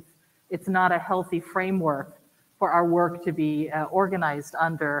 I think it's not a healthy framework for our work to be organized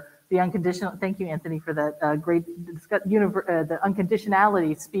under. The unconditional, thank you, Anthony, for that great discussion. The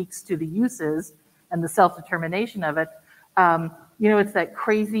unconditionality speaks to the uses and the self-determination of it. It's that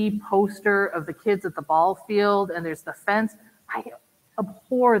crazy poster of the kids at the ball field, and there's the fence. I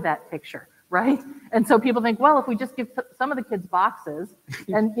abhor that picture, right? And so people think, well, if we just give some of the kids boxes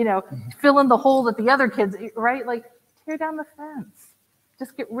and, fill in the hole that the other kids, right? Like, tear down the fence.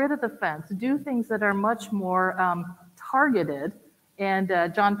 Just get rid of the fence. Do things that are much more targeted. And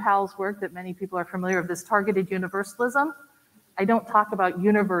John Powell's work that many people are familiar with, this targeted universalism. I don't talk about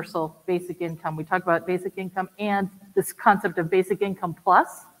universal basic income. We talk about basic income and this concept of basic income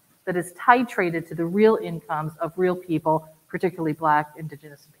plus that is titrated to the real incomes of real people, particularly Black,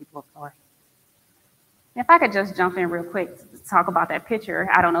 Indigenous, and people of color. If I could just jump in real quick to talk about that picture.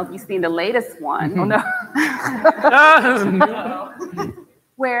 I don't know if you've seen the latest one. Oh, no.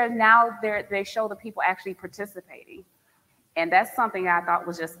 Where now they show the people actually participating. And that's something I thought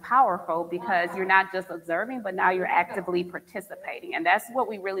was just powerful because you're not just observing, but now you're actively participating. And that's what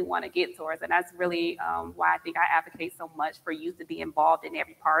we really want to get towards. And that's really why I think I advocate so much for youth to be involved in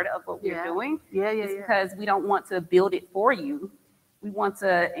every part of what we're doing. Because we don't want to build it for you. We want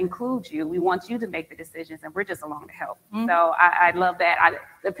to include you. We want you to make the decisions, and we're just along to help. So I love that.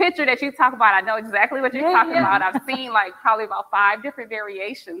 The picture that you talk about, I know exactly what you're talking about. I've seen like probably about 5 different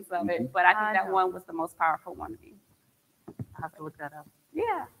variations of it, but I think that one was the most powerful one to me. I'll have to look that up.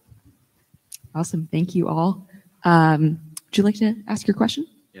 Yeah. Awesome. Thank you all. Would you like to ask your question?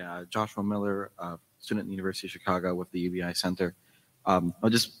 Yeah, Joshua Miller, student at the University of Chicago with the UBI Center. I'll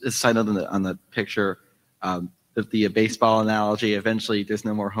just a side note on the picture. With the baseball analogy, eventually there's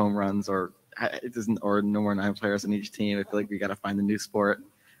no more home runs or no more 9 players on each team. I feel like we got to find a new sport,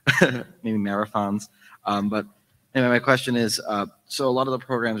 maybe marathons. But anyway, my question is, so a lot of the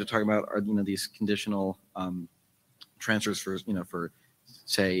programs you're talking about are these conditional transfers for for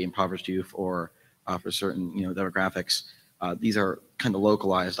say impoverished youth or for certain demographics. These are kind of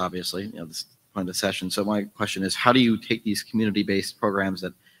localized, obviously. This point of the session. So my question is, how do you take these community-based programs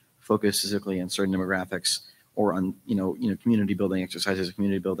that focus specifically on certain demographics or on community building exercises,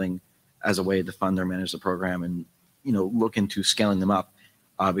 community building as a way to fund or manage the program, and look into scaling them up,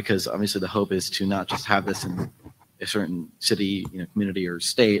 because obviously the hope is to not just have this in a certain city, community or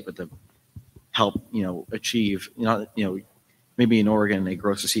state, but to help achieve maybe in Oregon a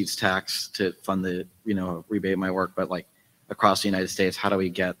gross receipts tax to fund the rebate my work, but like across the United States, how do we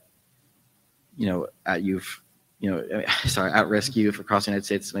get at risk youth across the United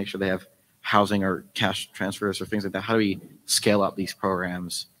States to make sure they have housing or cash transfers or things like that? How do we scale up these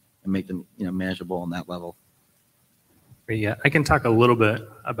programs and make them manageable on that level? Yeah, I can talk a little bit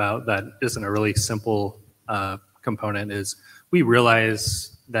about that. Just in a really simple component is we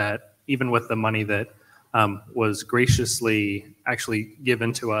realize that even with the money that was graciously actually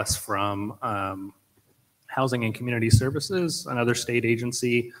given to us from Housing and Community Services, another state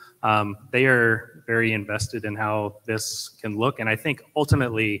agency, they are very invested in how this can look. And I think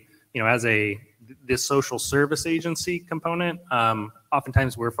ultimately, as this social service agency component,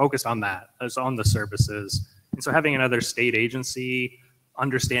 oftentimes we're focused on that, as on the services. And so having another state agency,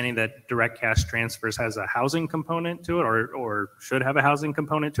 understanding that direct cash transfers has a housing component to it, or should have a housing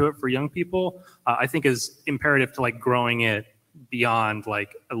component to it for young people, I think is imperative to growing it beyond a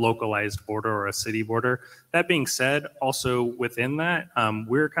localized border or a city border. That being said, also within that,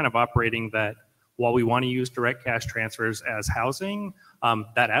 we're kind of operating that while we want to use direct cash transfers as housing,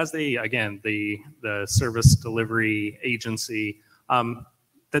 that as the service delivery agency,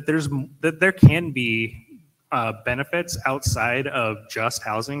 that there can be benefits outside of just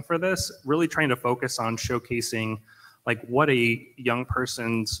housing for this, really trying to focus on showcasing what a young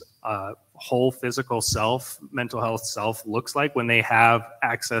person's whole physical self, mental health self looks like when they have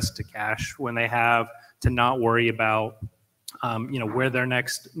access to cash, when they have to not worry about where their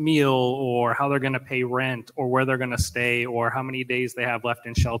next meal or how they're going to pay rent or where they're going to stay or how many days they have left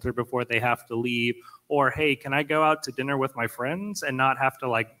in shelter before they have to leave, or hey, can I go out to dinner with my friends and not have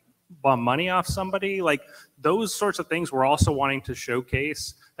to bum money off somebody? Those sorts of things we're also wanting to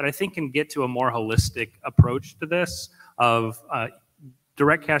showcase that I think can get to a more holistic approach to this of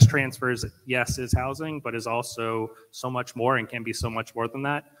direct cash transfers, yes, is housing, but is also so much more and can be so much more than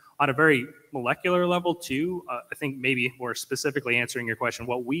that. On a very molecular level too, I think maybe more specifically answering your question,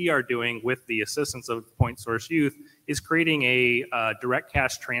 what we are doing with the assistance of Point Source Youth is creating a direct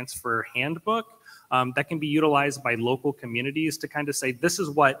cash transfer handbook that can be utilized by local communities to kind of say, this is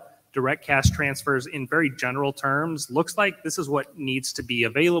what direct cash transfers in very general terms looks like. This is what needs to be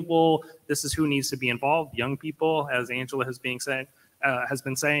available. This is who needs to be involved, young people, as Angela has been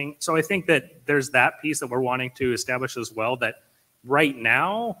saying. So I think that there's that piece that we're wanting to establish as well, that right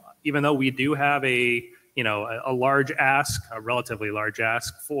now, even though we do have a large ask, a relatively large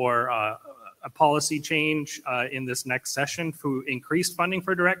ask for a policy change in this next session for increased funding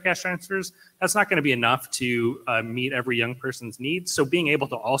for direct cash transfers, that's not going to be enough to meet every young person's needs. So being able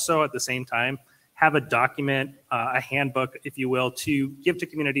to also at the same time have a document, a handbook, if you will, to give to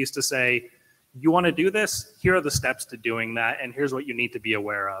communities to say, you want to do this, here are the steps to doing that, and here's what you need to be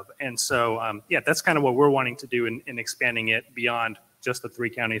aware of. And so, yeah, that's kind of what we're wanting to do in expanding it beyond just the 3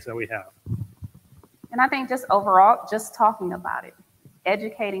 counties that we have. And I think just overall, just talking about it,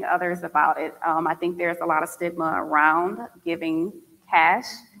 educating others about it. I think there's a lot of stigma around giving cash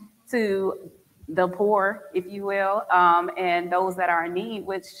to the poor, if you will, and those that are in need,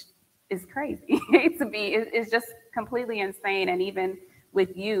 which is crazy. It's just completely insane. And even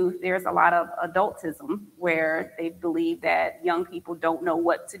with youth, there's a lot of adultism where they believe that young people don't know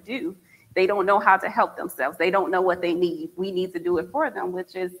what to do. They don't know how to help themselves. They don't know what they need. We need to do it for them,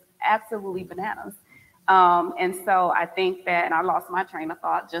 which is absolutely bananas. And so I think that, and I lost my train of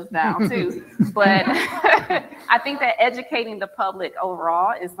thought just now too, but I think that educating the public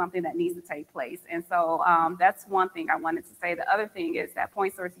overall is something that needs to take place. And so that's one thing I wanted to say. The other thing is that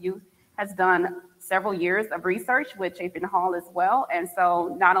Point Source Youth has done several years of research with Chapin Hall as well. And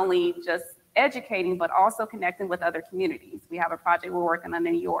so not only just educating, but also connecting with other communities. We have a project we're working on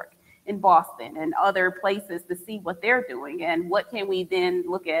in New York, in Boston, and other places to see what they're doing and what can we then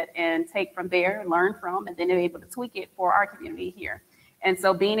look at and take from there, learn from, and then be able to tweak it for our community here. And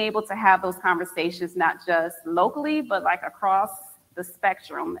so being able to have those conversations, not just locally, but like across the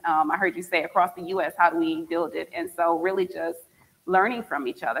spectrum. I heard you say across the US, how do we build it? And so really just learning from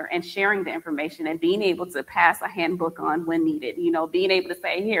each other and sharing the information and being able to pass a handbook on when needed, you know, being able to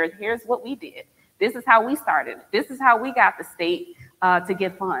say, here's what we did. This is how we started. This is how we got the state to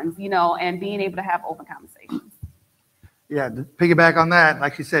get funds, you know, and being able to have open conversations. Yeah, to piggyback on that,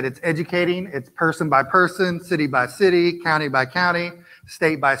 like you said, it's educating, it's person by person, city by city, county by county,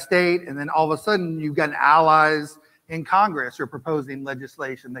 state by state, and then all of a sudden you've got allies in Congress who are proposing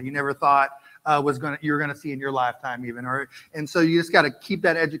legislation that you never thought you were gonna see in your lifetime even. And so you just got to keep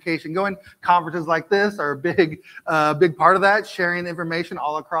that education going. Conferences like this are a big part of that, sharing the information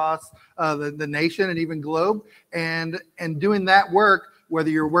all across the nation and even globe, and doing that work, whether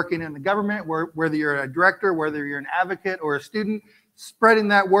you're working in the government, whether you're a director, whether you're an advocate or a student, spreading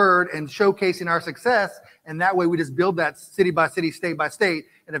that word and showcasing our success. And that way we just build that city by city, state by state,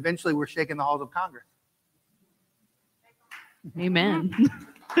 and eventually we're shaking the halls of Congress. Amen.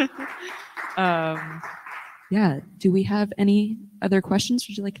 Yeah, do we have any other questions?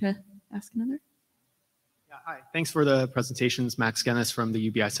 Would you like to ask another? Yeah, hi. Thanks for the presentations, Max Gennis from the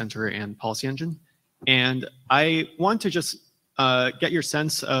UBI Center and Policy Engine. And I want to just get your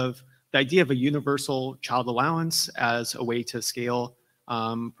sense of the idea of a universal child allowance as a way to scale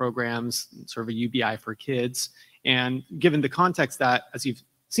programs, sort of a UBI for kids. And given the context that, as you've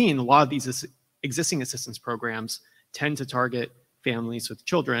seen, a lot of these existing assistance programs tend to target families with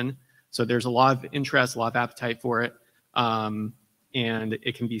children. So there's a lot of interest, a lot of appetite for it, and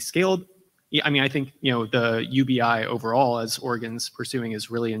it can be scaled. Yeah, I mean, I think, you know, the UBI overall, as Oregon's pursuing, is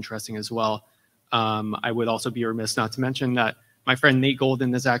really interesting as well. I would also be remiss not to mention that my friend Nate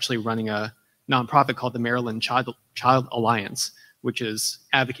Golden is actually running a nonprofit called the Maryland Child Alliance, which is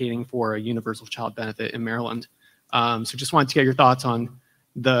advocating for a universal child benefit in Maryland. So just wanted to get your thoughts on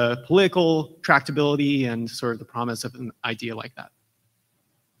the political tractability and sort of the promise of an idea like that.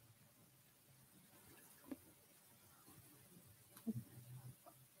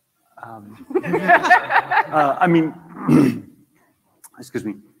 I mean, excuse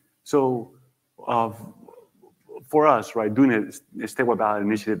me. So for us, right, doing a statewide ballot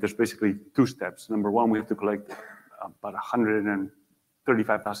initiative, there's basically 2 steps. Number one, we have to collect about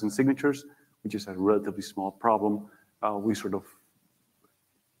 135,000 signatures, which is a relatively small problem. We sort of,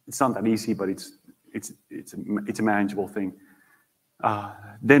 it's not that easy, but it's a manageable thing.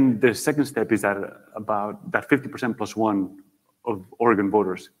 Then the second step is that about that 50% plus 1 of Oregon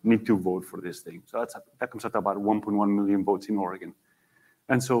voters need to vote for this thing. So that comes out to about 1.1 million votes in Oregon.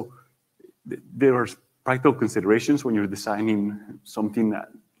 And so there are practical considerations when you're designing something that,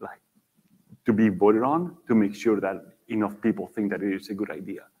 like, to be voted on, to make sure that enough people think that it is a good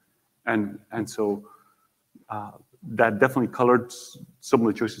idea. And so that definitely colored some of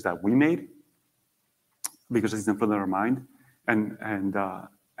the choices that we made, because it's in front of our mind. And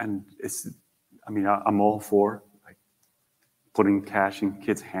it's, I mean, I'm all for putting cash in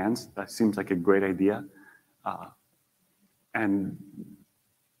kids' hands. That seems like a great idea. And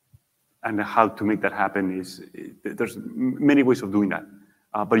how to make that happen is, there's many ways of doing that.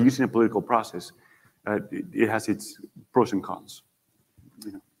 But using a political process, it has its pros and cons.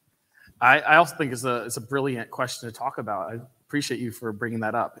 You know? I also think it's a brilliant question to talk about. I appreciate you for bringing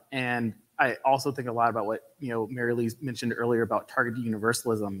that up. And I also think a lot about what, you know, Mary Lee mentioned earlier about targeted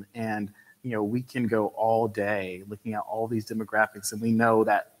universalism. And, you know, we can go all day looking at all these demographics, and we know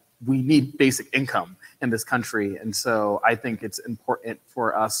that we need basic income in this country. And so I think it's important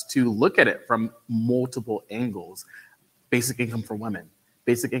for us to look at it from multiple angles. Basic income for women,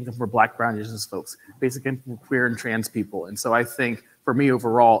 basic income for Black, Brown, Indigenous folks, basic income for queer and trans people. And so I think for me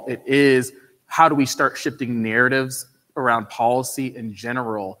overall, it is how do we start shifting narratives around policy in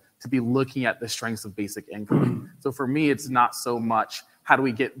general to be looking at the strengths of basic income. So for me, it's not so much how do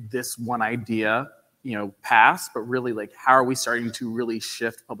we get this one idea passed, but really like how are we starting to really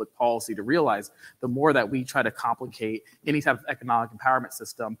shift public policy to realize the more that we try to complicate any type of economic empowerment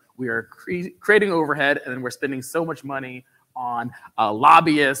system, we are creating overhead, and then we're spending so much money on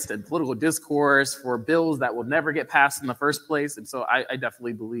lobbyists and political discourse for bills that will never get passed in the first place. And so I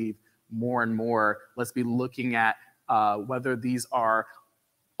definitely believe more and more, let's be looking at whether these are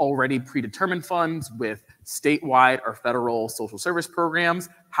already predetermined funds with statewide or federal social service programs.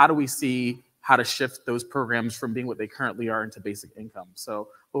 How do we see how to shift those programs from being what they currently are into basic income? So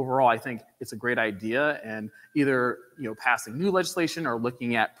overall, I think it's a great idea, and either passing new legislation or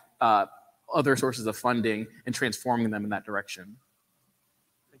looking at other sources of funding and transforming them in that direction.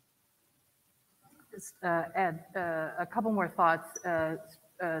 Just add a couple more thoughts.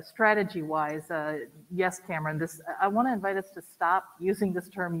 Strategy-wise, yes, Cameron, I want to invite us to stop using this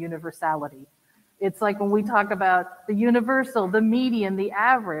term universality. It's like when we talk about the universal, the median, the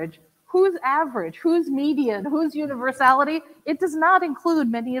average, who's average, who's median, who's universality? It does not include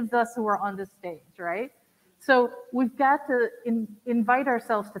many of us who are on this stage, right? So we've got to invite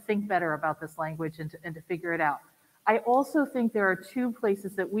ourselves to think better about this language and to figure it out. I also think there are two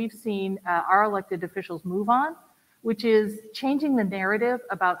places that we've seen our elected officials move on, which is changing the narrative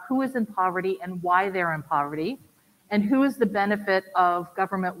about who is in poverty and why they're in poverty, and who is the benefit of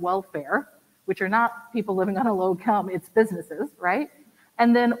government welfare, which are not people living on a low income, it's businesses, right?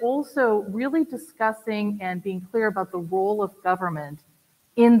 And then also really discussing and being clear about the role of government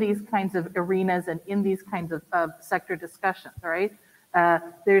in these kinds of arenas and in these kinds of sector discussions, right?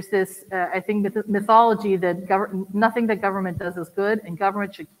 There's this, I think, mythology that nothing that government does is good, and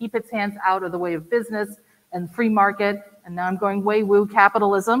government should keep its hands out of the way of business and free market. And now I'm going way woo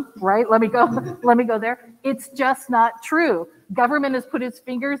capitalism, right? Let me go there. It's just not true. Government has put its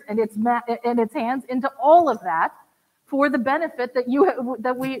fingers and its hands into all of that for the benefit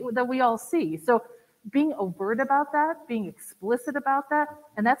that we all see. So being overt about that, being explicit about that,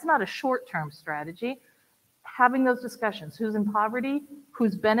 and that's not a short-term strategy. Having those discussions, who's in poverty,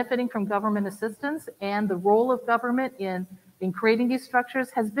 who's benefiting from government assistance, and the role of government in creating these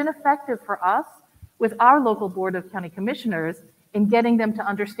structures has been effective for us with our local board of county commissioners in getting them to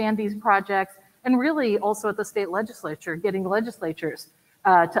understand these projects, and really also at the state legislature, getting legislatures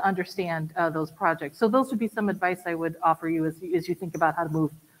to understand those projects. So those would be some advice I would offer you as you think about how to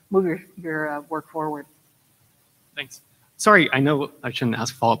move your work forward. Thanks. Sorry, I know I shouldn't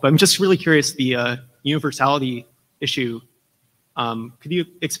ask a follow-up, but I'm just really curious, the universality issue, could you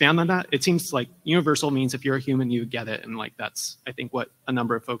expand on that? It seems like universal means if you're a human, you get it, and like that's, I think, what a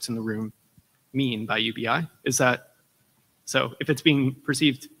number of folks in the room mean by UBI. Is that so? If it's being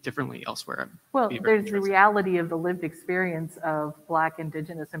perceived differently elsewhere, well, there's the reality of the lived experience of Black,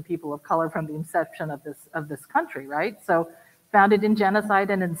 Indigenous, and people of color from the inception of this country, right? So, founded in genocide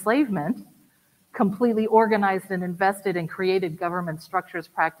and enslavement, completely organized and invested and created government structures,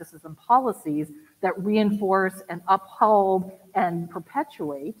 practices, and policies that reinforce and uphold and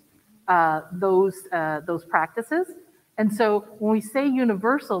perpetuate those practices. And so when we say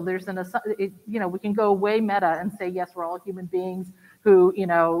universal, there's we can go way meta and say, yes, we're all human beings who,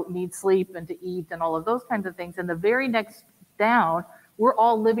 need sleep and to eat and all of those kinds of things. And the very next down, we're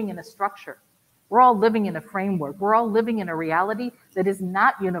all living in a structure. We're all living in a framework. We're all living in a reality that is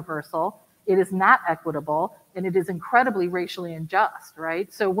not universal. It is not equitable, and it is incredibly racially unjust,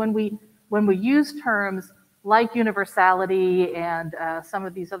 right? So when we use terms like universality and some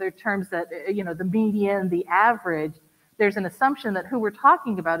of these other terms that, the median, the average, there's an assumption that who we're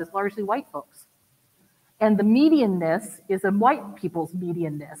talking about is largely white folks. And the medianness is a white people's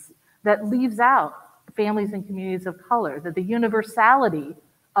medianness that leaves out families and communities of color, that the universality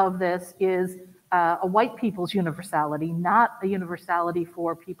of this is a white people's universality, not a universality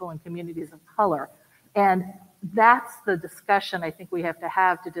for people and communities of color. And that's the discussion I think we have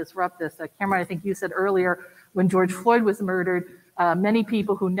to disrupt this. Cameron, I think you said earlier, when George Floyd was murdered, many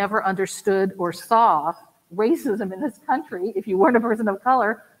people who never understood or saw racism in this country, if you weren't a person of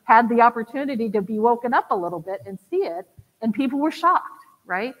color, had the opportunity to be woken up a little bit and see it, and people were shocked,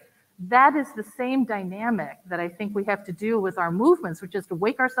 right? That is the same dynamic that I think we have to do with our movements, which is to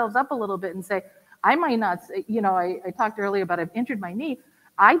wake ourselves up a little bit and say, I might not, I talked earlier about I've injured my knee.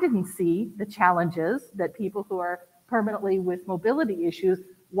 I didn't see the challenges that people who are permanently with mobility issues,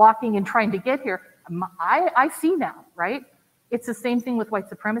 walking and trying to get here, I see now, right? It's the same thing with white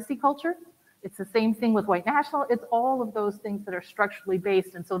supremacy culture. It's the same thing with white national. It's all of those things that are structurally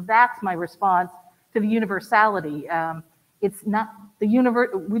based. And so that's my response to the universality. It's not the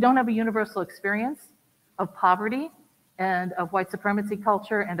we don't have a universal experience of poverty and of white supremacy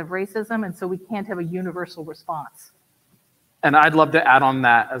culture and of racism. And so we can't have a universal response. And I'd love to add on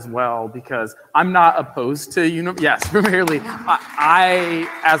that as well, because I'm not opposed to, yes, primarily, I,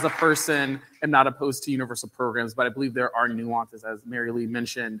 as a person, am not opposed to universal programs, but I believe there are nuances, as Mary Lee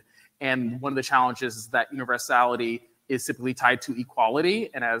mentioned. And one of the challenges is that universality is typically tied to equality.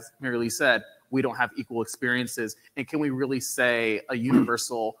 And as Mary Lee said, we don't have equal experiences. And can we really say a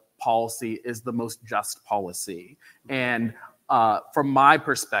universal policy is the most just policy? And from my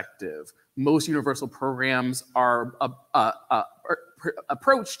perspective, most universal programs are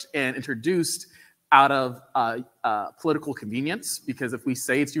approached and introduced out of political convenience, because if we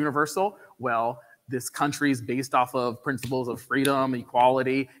say it's universal, well, this country is based off of principles of freedom,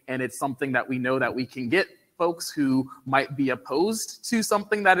 equality, and it's something that we know that we can get folks who might be opposed to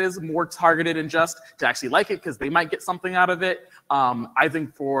something that is more targeted and just to actually like it because they might get something out of it. I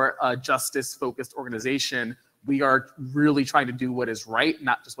think for a justice-focused organization, we are really trying to do what is right,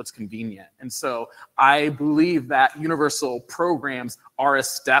 not just what's convenient. And so I believe that universal programs are a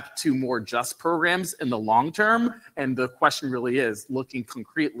step to more just programs in the long term. And the question really is, looking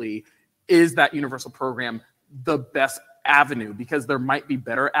concretely, is that universal program the best avenue? Because there might be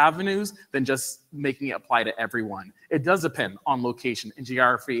better avenues than just making it apply to everyone. It does depend on location and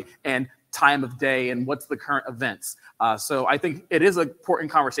geography and time of day and what's the current events. So I think it is an important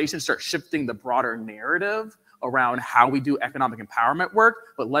conversation to start shifting the broader narrative around how we do economic empowerment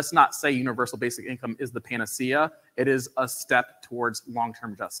work, but let's not say universal basic income is the panacea. It is a step towards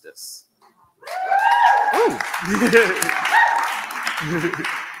long-term justice.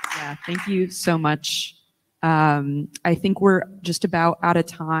 Yeah, thank you so much. I think we're just about out of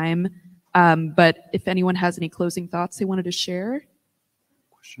time, but if anyone has any closing thoughts they wanted to share.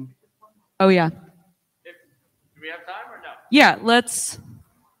 Question? Oh, yeah. Do we have time or no? Yeah,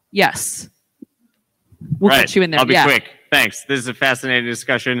 yes. We'll Right. put you in there. I'll be Yeah. quick. Thanks. This is a fascinating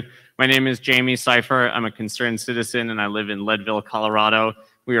discussion. My name is Jamie Seifer. I'm a concerned citizen, and I live in Leadville, Colorado.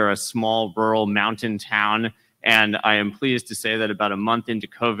 We are a small rural mountain town, and I am pleased to say that about a month into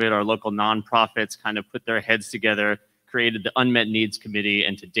COVID, our local nonprofits kind of put their heads together, created the Unmet Needs Committee,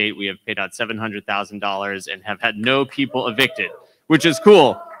 and to date, we have paid out $700,000 and have had no people evicted, which is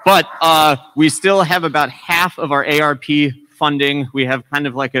cool. But we still have about half of our ARP funding. We have kind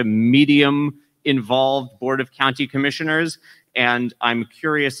of like a medium involved Board of County Commissioners. And I'm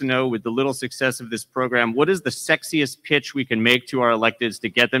curious to know, with the little success of this program, what is the sexiest pitch we can make to our electeds to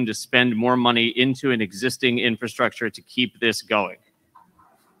get them to spend more money into an existing infrastructure to keep this going?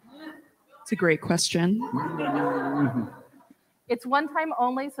 It's a great question. It's one time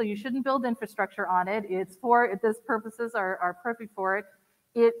only, so you shouldn't build infrastructure on it. It's for, this purposes are perfect for it.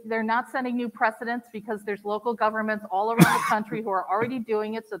 They're not setting new precedents because there's local governments all around the country who are already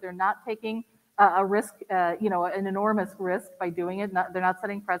doing it, so they're not taking a risk, an enormous risk by doing it. They're not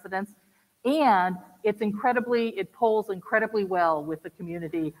setting precedents. And it polls incredibly well with the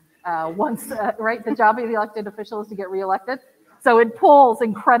community right? The job of the elected official is to get reelected. So it polls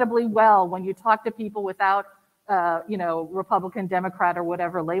incredibly well when you talk to people without, Republican, Democrat, or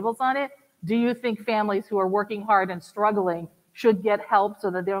whatever labels on it. Do you think families who are working hard and struggling should get help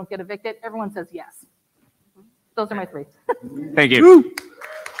so that they don't get evicted? Everyone says yes. Those are my three. Thank you.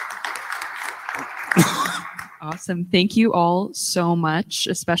 Awesome. Thank you all so much,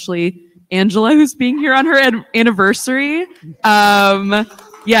 especially Angela, who's being here on her anniversary.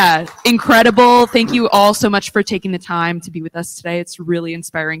 Yeah, incredible. Thank you all so much for taking the time to be with us today. It's really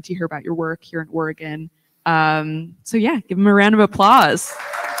inspiring to hear about your work here in Oregon. So yeah, give them a round of applause.